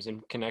games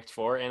in Connect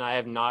Four, and I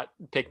have not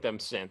picked them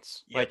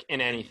since, Yep. like in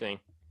anything.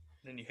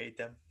 Then you hate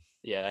them.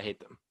 Yeah, I hate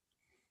them.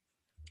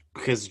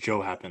 Because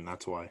Joe happened,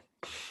 that's why.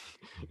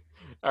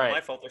 All right,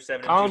 My fault. They're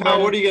 7 Colin and 2.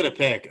 Brennan. What are you gonna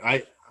pick?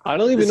 I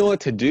don't even know what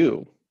to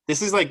do.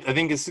 This is like I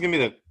think this is gonna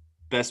be the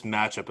best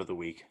matchup of the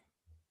week.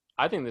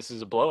 I think this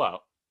is a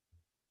blowout.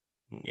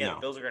 Yeah, No.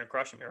 the Bills are going to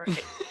crush them. You're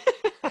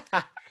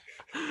right.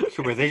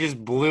 Cooper, they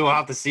just blew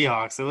out the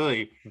Seahawks. They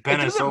literally It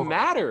bent us doesn't over.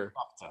 matter.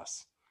 Fucked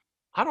us.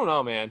 I don't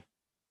know, man.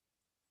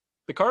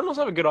 The Cardinals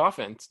have a good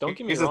offense. Don't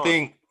get me Here's wrong. the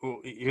thing.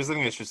 Here's the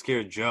thing that should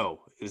scare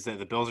Joe is that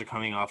the Bills are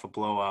coming off a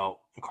blowout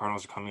and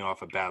Cardinals are coming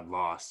off a bad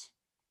loss.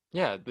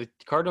 Yeah, the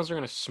Cardinals are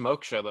going to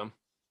smoke show them.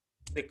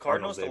 The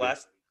Cardinals, the baby.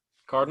 last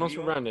Cardinals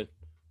Who for do you want?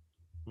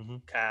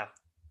 Brendan. Kyle.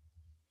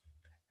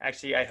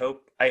 Actually, I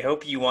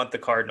hope you want the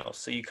Cardinals,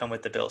 so you come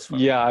with the Bills for me.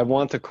 Yeah, I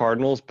want the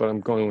Cardinals, but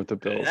I'm going with the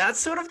Bills.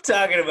 That's what I'm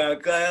talking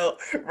about, Kyle.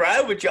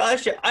 Right with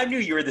Josh. I knew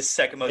you were the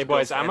second most. Hey,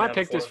 boys, Bills I fan might out of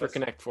pick this four for of us.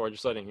 Connect Four,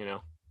 just letting you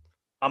know.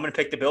 I'm gonna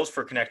pick the Bills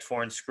for Connect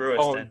Four and screw us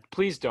Oh, then.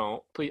 please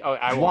don't. Please. Oh,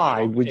 I won't.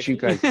 Why would you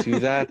guys do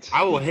that?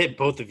 I will hit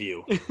both of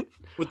you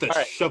with the All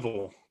right.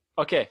 shovel.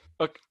 Okay.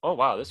 Oh,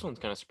 wow. This one's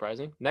kind of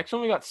surprising. Next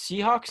one, we got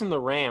Seahawks and the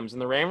Rams,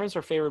 and the Rams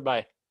are favored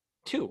by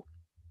 2.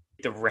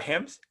 The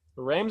Rams?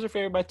 The Rams are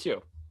favored by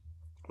 2.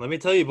 Let me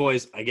tell you,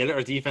 boys, I get it.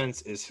 Our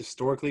defense is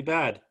historically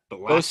bad, but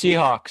Go last week-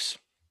 Seahawks.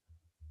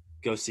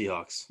 Go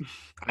Seahawks.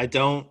 I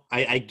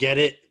get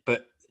it,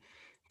 but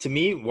to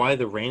me, why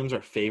the Rams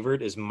are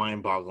favored is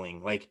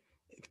mind-boggling. Like,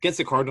 against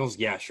the Cardinals,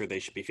 yeah, sure, they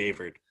should be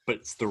favored, but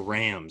it's the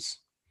Rams.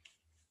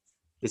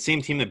 The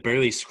same team that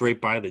barely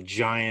scraped by the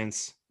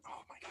Giants. Oh,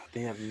 my God,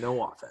 they have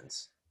no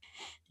offense.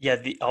 Yeah,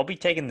 I'll be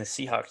taking the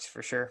Seahawks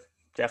for sure.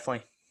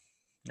 Definitely.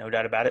 No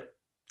doubt about it.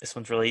 This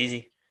one's really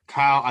easy.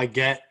 Kyle, I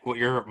get what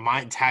your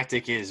mind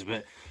tactic is,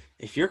 but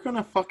if you're going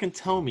to fucking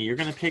tell me you're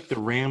going to pick the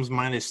Rams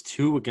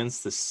 -2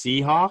 against the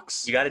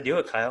Seahawks, You got to do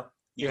it, Kyle.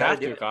 You gotta have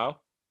do to, it.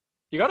 Kyle.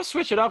 You got to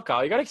switch it up,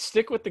 Kyle. You got to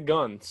stick with the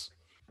guns.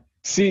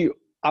 See,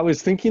 I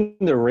was thinking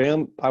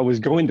I was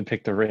going to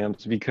pick the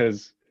Rams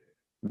because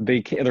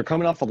they're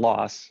coming off a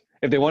loss.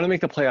 If they want to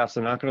make the playoffs,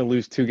 they're not going to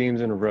lose 2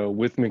 games in a row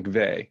with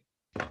McVay.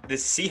 The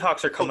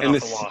Seahawks are coming And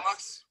off the a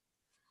loss.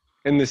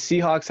 And the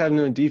Seahawks have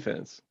no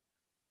defense.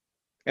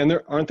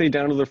 And aren't they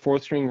down to their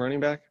 4th string running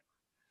back?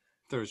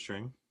 third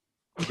string.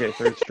 Okay,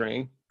 3rd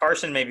string.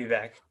 Carson may be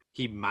back.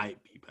 He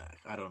might be back.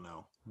 I don't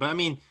know. But, I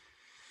mean,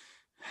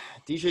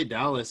 DJ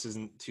Dallas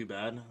isn't too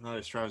bad.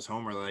 Another Travis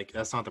Homer. Like,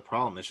 that's not the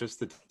problem. It's just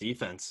the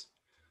defense.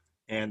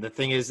 And the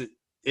thing is,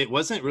 it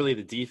wasn't really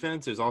the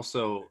defense. It was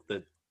also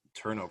the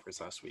turnovers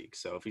last week.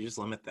 So, if you just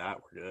limit that,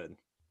 we're good.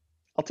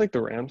 I'll take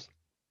the Rams.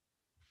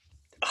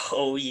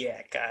 Oh,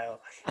 yeah, Kyle.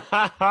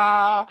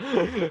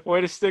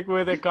 Way to stick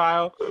with it,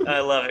 Kyle. I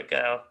love it,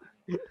 Kyle.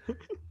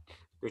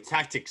 Your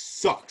tactic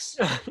sucks.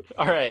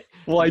 All right.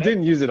 Well, I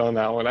didn't use it on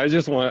that one. I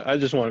just want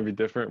to be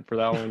different for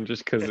that one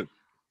just because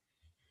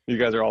you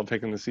guys are all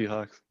picking the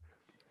Seahawks.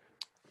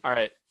 All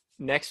right.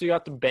 Next, we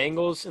got the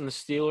Bengals and the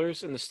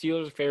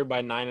Steelers are favored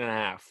by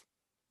 9.5.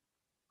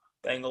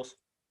 Bengals.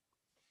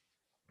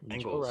 Joe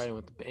Bengals. riding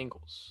with the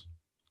Bengals.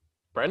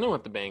 Brendan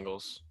with the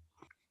Bengals.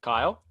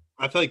 Kyle?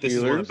 I feel like this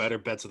is one of Steelers? the better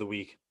bets of the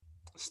week.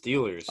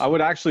 Steelers. I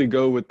would actually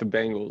go with the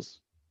Bengals,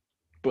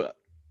 but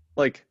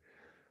like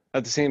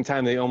at the same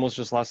time, they almost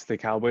just lost to the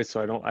Cowboys,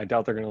 so I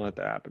doubt they're going to let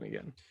that happen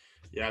again.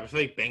 Yeah, I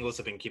feel like Bengals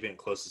have been keeping it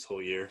close this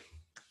whole year.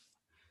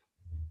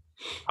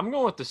 I'm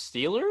going with the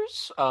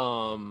Steelers.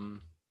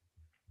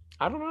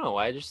 I don't know.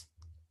 It's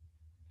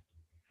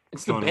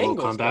the Going a little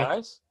Bengals, comeback?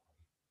 guys.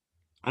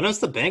 I know it's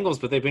the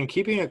Bengals, but they've been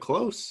keeping it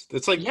close.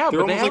 It's like Yeah,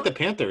 they're but they almost like have- the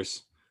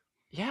Panthers.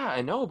 Yeah,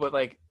 I know, but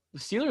like the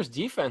Steelers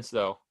defense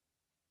though,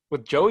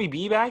 with Joey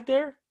B back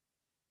there,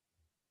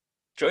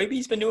 Joey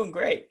B's been doing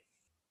great.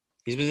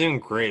 He's been doing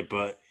great,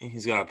 but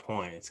he's got a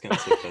point. It's going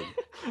to take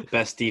the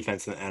best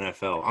defense in the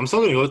NFL. I'm still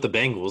going to go with the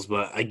Bengals,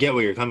 but I get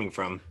where you're coming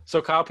from.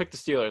 so Kyle picked the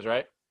Steelers,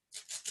 right?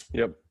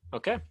 Yep.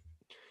 Okay.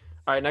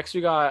 All right, next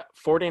we got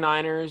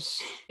 49ers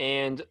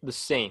and the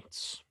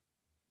Saints.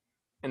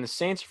 And the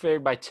Saints are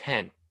favored by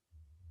 10.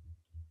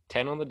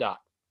 10 on the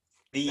dot.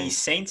 The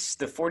Saints,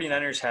 the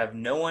 49ers have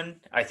no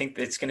one. I think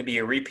it's going to be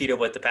a repeat of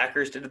what the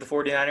Packers did to the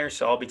 49ers,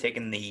 so I'll be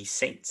taking the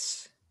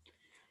Saints.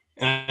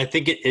 And I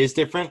think it is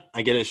different.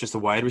 I get it's just a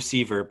wide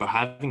receiver, but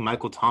having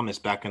Michael Thomas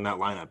back in that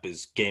lineup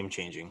is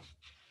game-changing.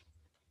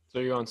 So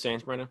you're going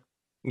Saints, Brendan?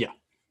 Yeah.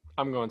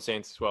 I'm going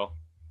Saints as well.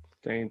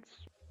 Saints.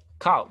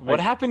 Kyle, what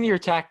happened to your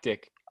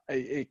tactic?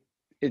 It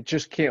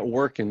just can't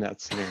work in that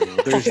scenario.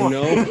 There's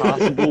no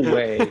possible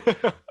way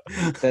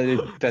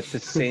that the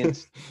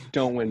Saints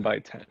don't win by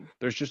 10.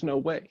 There's just no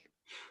way.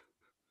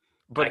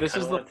 But I this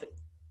is kinda the wanna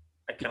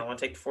I kind of want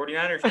to take the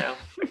 49ers now.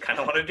 I kind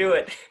of want to do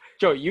it.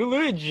 Joe, you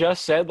literally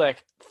just said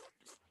like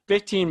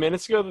 15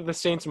 minutes ago that the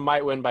Saints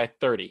might win by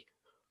 30.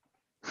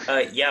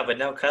 Yeah, but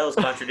now Kyle's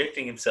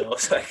contradicting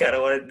himself, so I kind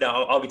of want to.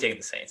 No, I'll be taking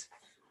the Saints.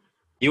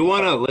 You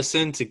want to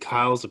listen to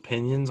Kyle's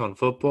opinions on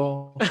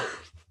football? No,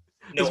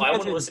 This I man's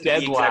want to in listen to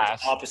dead the exact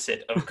last.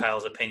 opposite of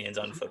Kyle's opinions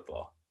on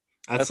football.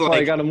 That's why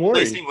I got him worried.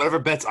 placing whatever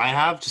bets I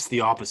have, just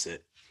the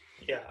opposite.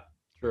 Yeah.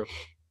 True.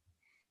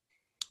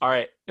 All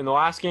right. In the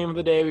last game of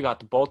the day, we got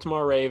the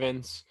Baltimore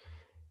Ravens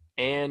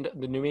and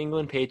the New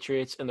England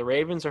Patriots, and the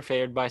Ravens are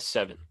favored by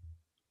 7.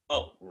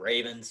 Oh,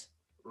 Ravens.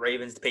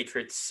 Ravens, the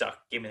Patriots suck.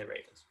 Give me the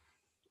Ravens.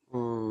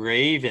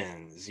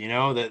 Ravens,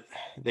 that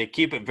they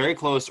keep it very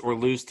close or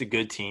lose to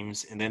good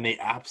teams, and then they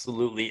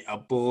absolutely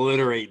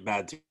obliterate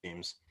bad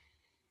teams.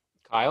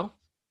 Kyle?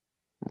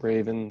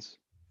 Ravens.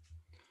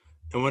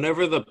 And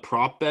whenever the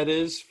prop bet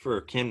is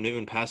for Cam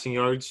Newton passing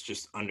yards,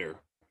 just under.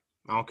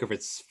 I don't care if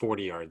it's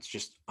 40 yards,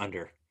 just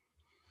under.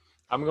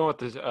 I'm going with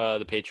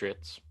the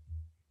Patriots.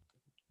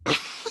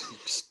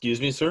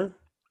 Excuse me, sir?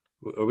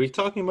 Are we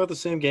talking about the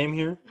same game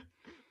here?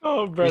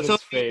 Oh,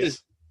 Brennan's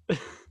face.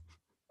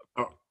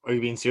 Are you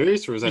being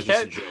serious, or is that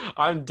just a joke?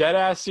 I'm dead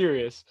ass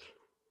serious.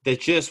 They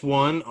just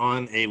won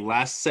on a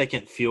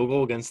last-second field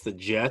goal against the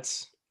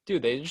Jets.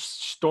 Dude, they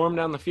just stormed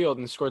down the field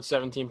and scored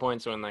 17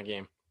 points to win that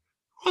game.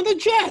 On the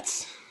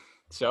Jets!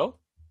 So?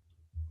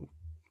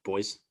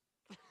 Boys,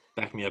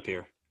 back me up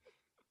here.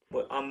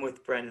 Well, I'm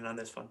with Brandon on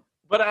this one.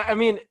 But, I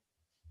mean,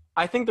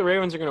 I think the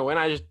Ravens are going to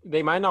win.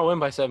 They might not win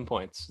by 7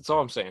 points. That's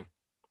all I'm saying.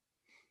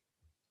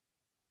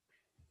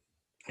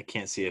 I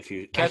can't see a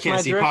drift?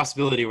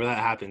 possibility where that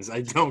happens.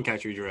 I don't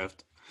catch your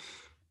drift.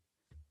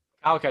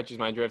 Kyle catches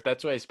my drift.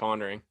 That's what he's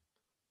pondering.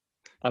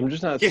 I'm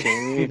just not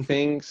saying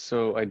anything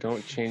so I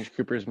don't change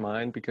Cooper's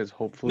mind because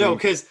hopefully No,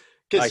 because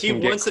he can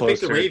get wants to pick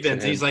the closer to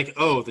Ravens. him. He's like,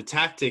 oh, the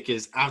tactic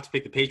is I have to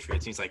pick the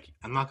Patriots. He's like,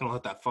 I'm not going to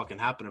let that fucking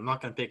happen. I'm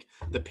not going to pick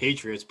the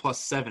Patriots plus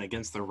 7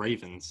 against the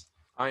Ravens.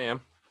 I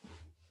am.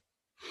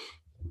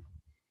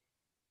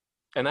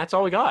 And that's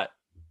all we got.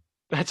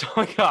 That's all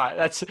I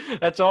got.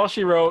 That's all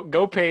she wrote.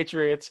 Go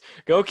Patriots.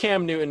 Go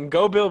Cam Newton.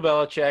 Go Bill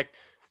Belichick.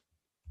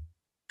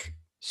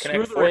 Connect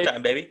the 4 Ravens.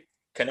 time, baby.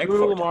 Connect Screw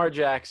 4 Lamar time.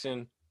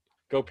 Jackson.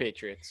 Go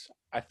Patriots.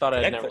 I thought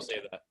I'd Connect never 4 say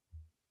time. that.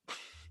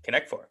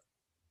 Connect 4.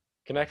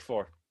 Connect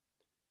 4.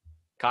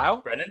 Kyle?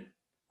 Brennan?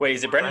 Wait,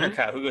 is it Brennan or Brennan?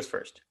 Kyle? Who goes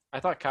first? I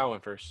thought Kyle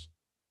went first.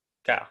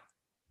 Kyle.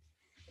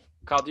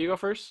 Kyle, do you go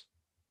first?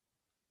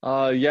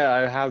 yeah,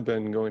 I have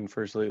been going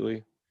first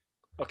lately.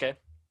 Okay.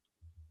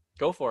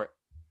 Go for it.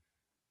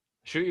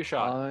 Shoot your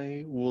shot.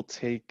 I will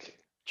take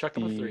Chuck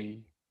up a the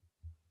 3.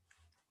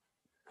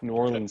 New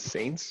Orleans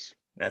Saints.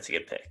 That's a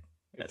good pick. Good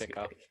That's a pick, good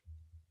Kyle. pick.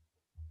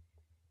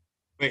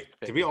 Wait,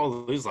 did we all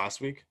lose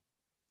last week?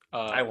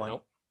 I won.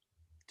 Nope.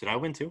 Did I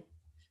win too?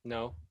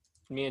 No.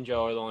 Me and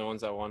Joe are the only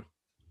ones that won.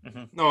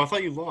 Mm-hmm. No, I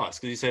thought you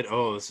lost because you said,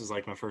 oh, this is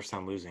like my first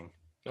time losing.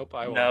 Nope,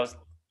 I won.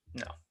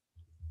 No.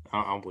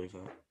 I don't believe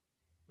that.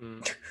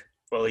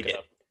 Well, he Look it did.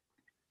 up.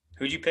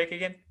 Who'd you pick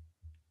again?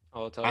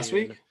 I'll tell Last you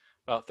in week?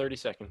 about 30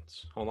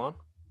 seconds. Hold on.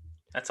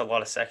 That's a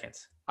lot of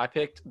seconds. I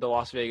picked the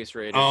Las Vegas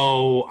Raiders.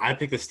 Oh, I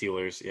picked the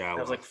Steelers. Yeah,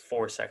 That was like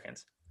 4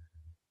 seconds.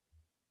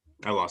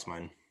 I lost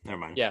mine. Never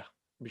mind. Yeah.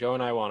 Joe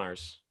and I won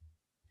ours.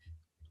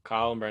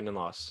 Kyle and Brendan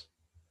lost.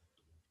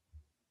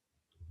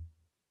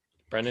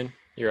 Brendan,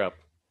 you're up.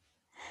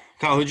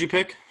 Kyle, who'd you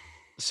pick?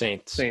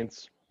 Saints.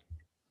 Saints.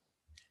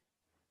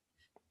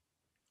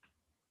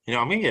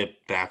 I'm going to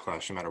get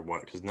backlash no matter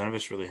what because none of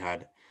us really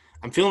had.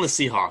 I'm feeling the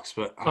Seahawks,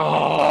 but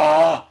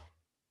Oh!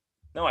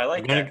 No, I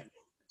like I'm gonna, that.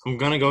 I'm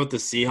going to go with the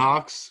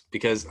Seahawks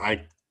because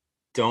I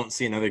don't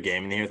see another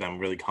game in here that I'm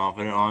really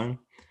confident on.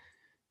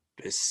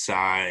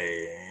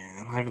 Besides,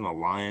 having the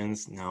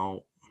Lions,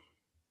 no.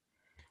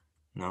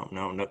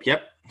 Nope.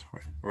 Yep.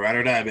 Ride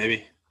or die,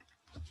 baby.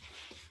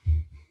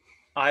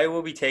 I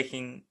will be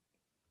taking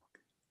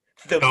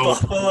the No.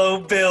 Buffalo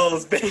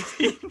Bills, baby.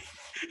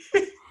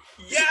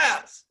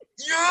 Yes!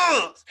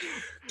 Yes!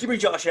 Give me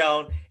Josh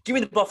Allen. Give me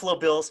the Buffalo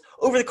Bills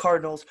over the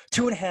Cardinals.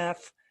 2.5.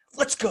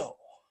 Let's go.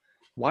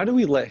 Why do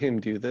we let him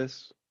do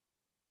this?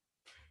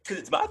 Because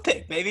it's my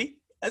pick, baby.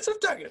 That's what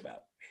I'm talking about.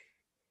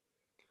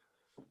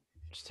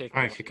 Just take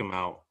All my right, kick him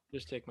out.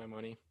 Just take my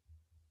money.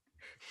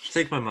 Just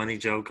take my money,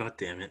 Joe. God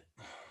damn it.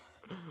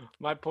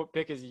 My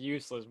pick is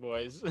useless,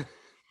 boys.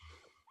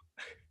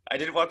 I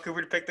didn't want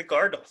Cooper to pick the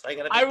Cardinals.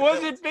 I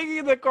wasn't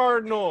picking the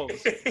Cardinals.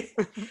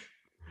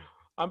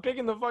 I'm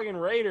picking the fucking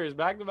Raiders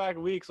back-to-back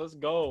weeks. Let's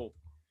go.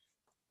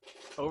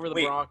 Over the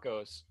Wait.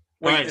 Broncos.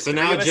 All right, the so three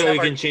now, of us Joe, have you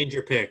our- can change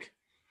your pick.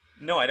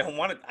 No, I don't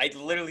want it. I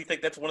literally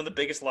think that's one of the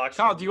biggest locks.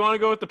 Kyle, do you want to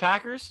go with the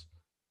Packers?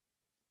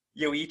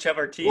 Yeah, we each have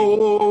our team.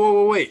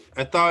 Whoa, wait.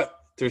 I thought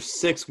there's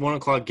 6 1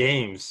 o'clock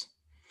games.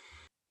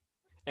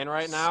 And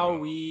right now So-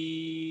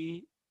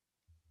 we.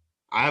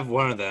 I have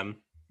one of them.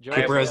 Joe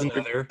have Cooper has one.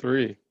 another.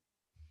 3.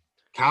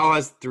 Kyle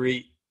has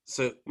 3.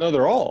 So, No,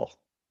 they're all.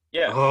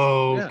 Yeah.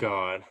 oh, Yeah.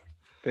 God.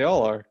 They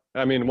all are.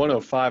 I mean,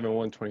 105 and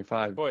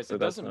 125. Boys, so it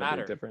that's doesn't not a big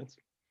matter. difference.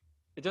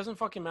 It doesn't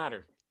fucking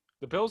matter.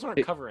 The Bills aren't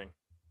It- covering.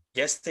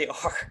 Yes, they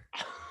are.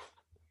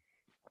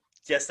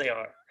 Yes, they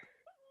are.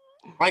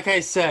 Like I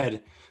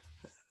said,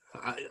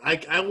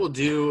 I will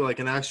do like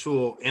an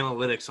actual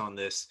analytics on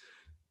this.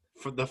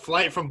 For the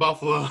flight from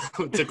Buffalo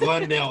to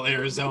Glendale,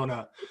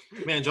 Arizona.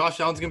 Man, Josh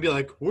Allen's going to be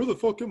like, where the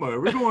fuck am I?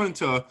 Are we going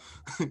to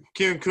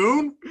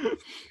Cancun?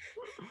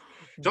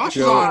 Josh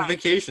is on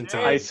vacation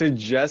time. I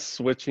suggest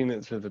switching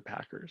it to the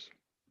Packers.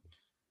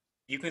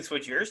 You can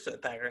switch yours to the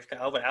Packers,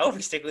 Kyle, but I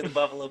would stick with the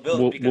Buffalo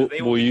Bills because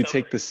they will you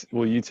covering. take this?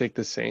 Will you take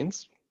the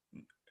Saints?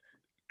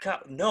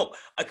 Kyle, no.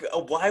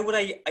 Why would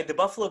I? The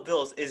Buffalo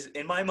Bills is,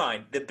 in my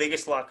mind, the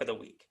biggest lock of the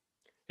week.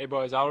 Hey,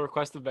 boys, I'll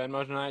request the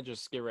Venmo tonight.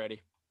 Just get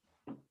ready.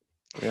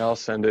 Yeah, I'll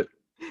send it.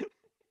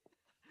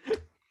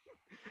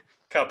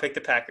 Kyle, pick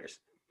the Packers.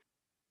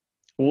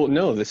 Well,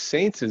 no, the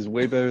Saints is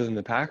way better than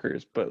the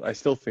Packers, but I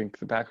still think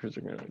the Packers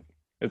are gonna.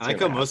 I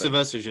think most of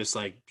us are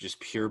just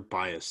pure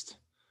biased.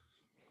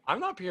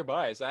 I'm not pure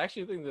biased. I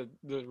actually think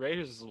the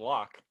Raiders is a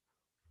lock.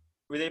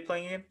 Were they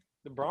playing in?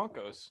 The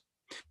Broncos.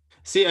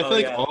 See, I feel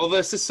like all of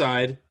us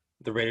decide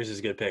the Raiders is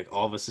a good pick.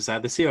 All of us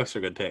decide the Seahawks are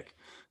a good pick.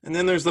 And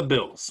then there's the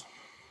Bills.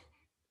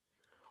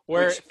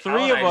 Where Which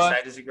three of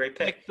us is a great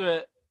pick.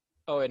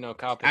 Oh, wait, no,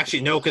 Kyle picked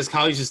Actually, no, because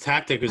Kyle uses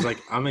tactic is like,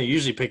 I'm going to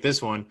usually pick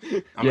this one.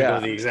 I'm going to go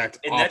the exact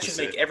and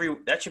opposite.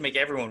 that should make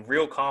everyone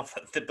real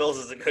confident the Bills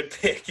is a good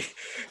pick.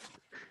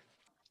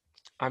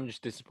 I'm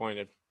just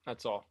disappointed.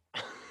 That's all.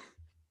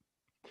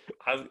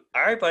 All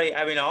right, buddy.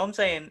 I mean, all I'm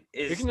saying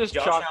is You can just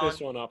Josh chalk Allen, this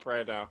one up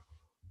right now.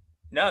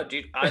 No,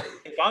 dude.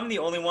 If I'm the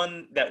only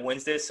one that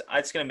wins this,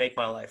 it's going to make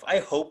my life. I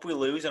hope we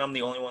lose, and I'm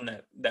the only one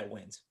that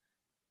wins.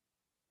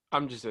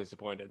 I'm just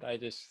disappointed.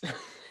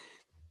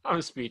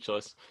 I'm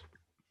speechless.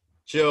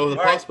 Joe, the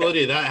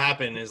possibility of that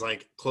happening is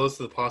like close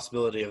to the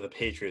possibility of the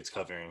Patriots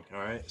covering. All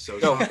right, so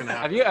it's not going to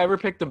happen. Have you ever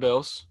picked the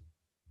Bills?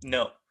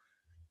 No.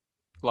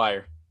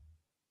 Liar.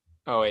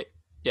 Oh wait,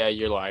 yeah,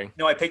 you're lying.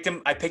 No, I picked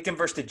him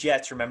versus the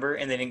Jets. Remember,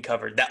 and they didn't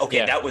cover that.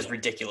 Okay, that was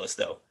ridiculous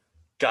though.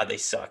 God, they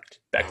sucked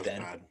back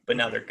then, but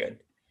now they're good.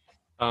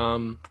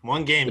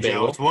 One game,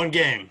 Joe. It's one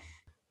game.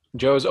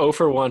 Joe's 0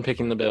 for 1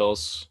 picking the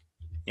Bills.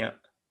 Yeah,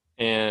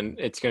 and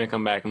it's going to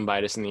come back and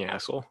bite us in the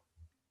asshole.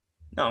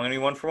 No, I'm going to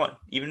be 1 for 1.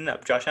 Even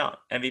up. Josh Allen,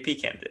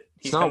 MVP candidate.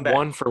 It's not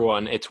 1 for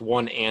 1. It's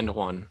 1 and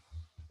 1.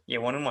 Yeah,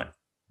 1 and 1.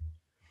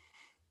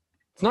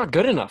 It's not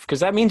good enough because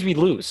that means we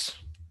lose.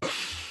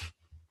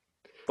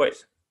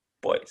 Boys,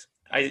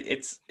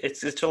 it's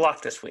a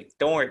lock this week.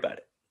 Don't worry about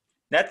it.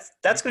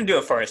 That's going to do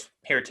it for us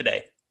here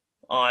today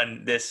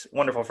on this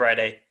wonderful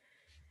Friday,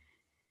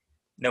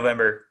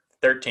 November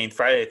 13th,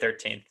 Friday the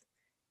 13th.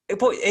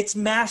 It's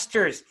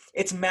Masters.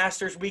 It's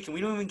Masters weekend. We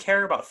don't even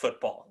care about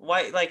football.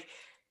 Why? Like,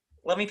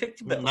 let me pick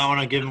the Bills. I want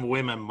to give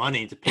away my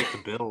money to pick the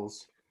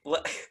Bills.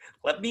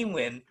 Let me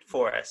win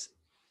for us,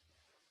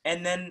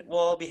 and then we'll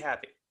all be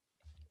happy.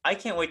 I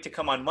can't wait to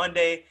come on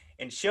Monday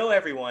and show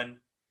everyone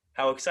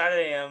how excited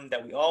I am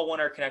that we all won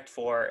our Connect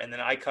Four, and then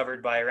I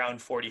covered by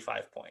around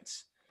 45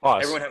 points.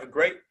 Pause. Everyone have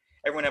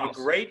a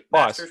great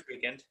Masters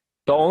weekend.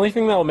 The only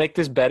thing that will make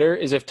this better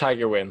is if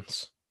Tiger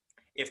wins.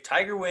 If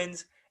Tiger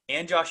wins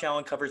and Josh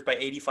Allen covers by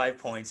 85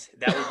 points,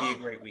 that would be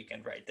a great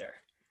weekend right there.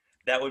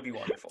 That would be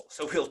wonderful.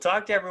 So we'll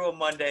talk to everyone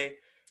Monday.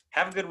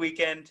 Have a good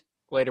weekend.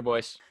 Later,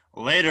 boys.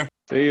 Later.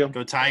 See you.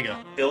 Go Tiger.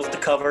 Bills to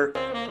cover.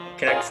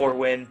 Connect Four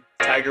win.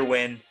 Tiger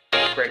win.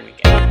 Great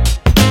weekend.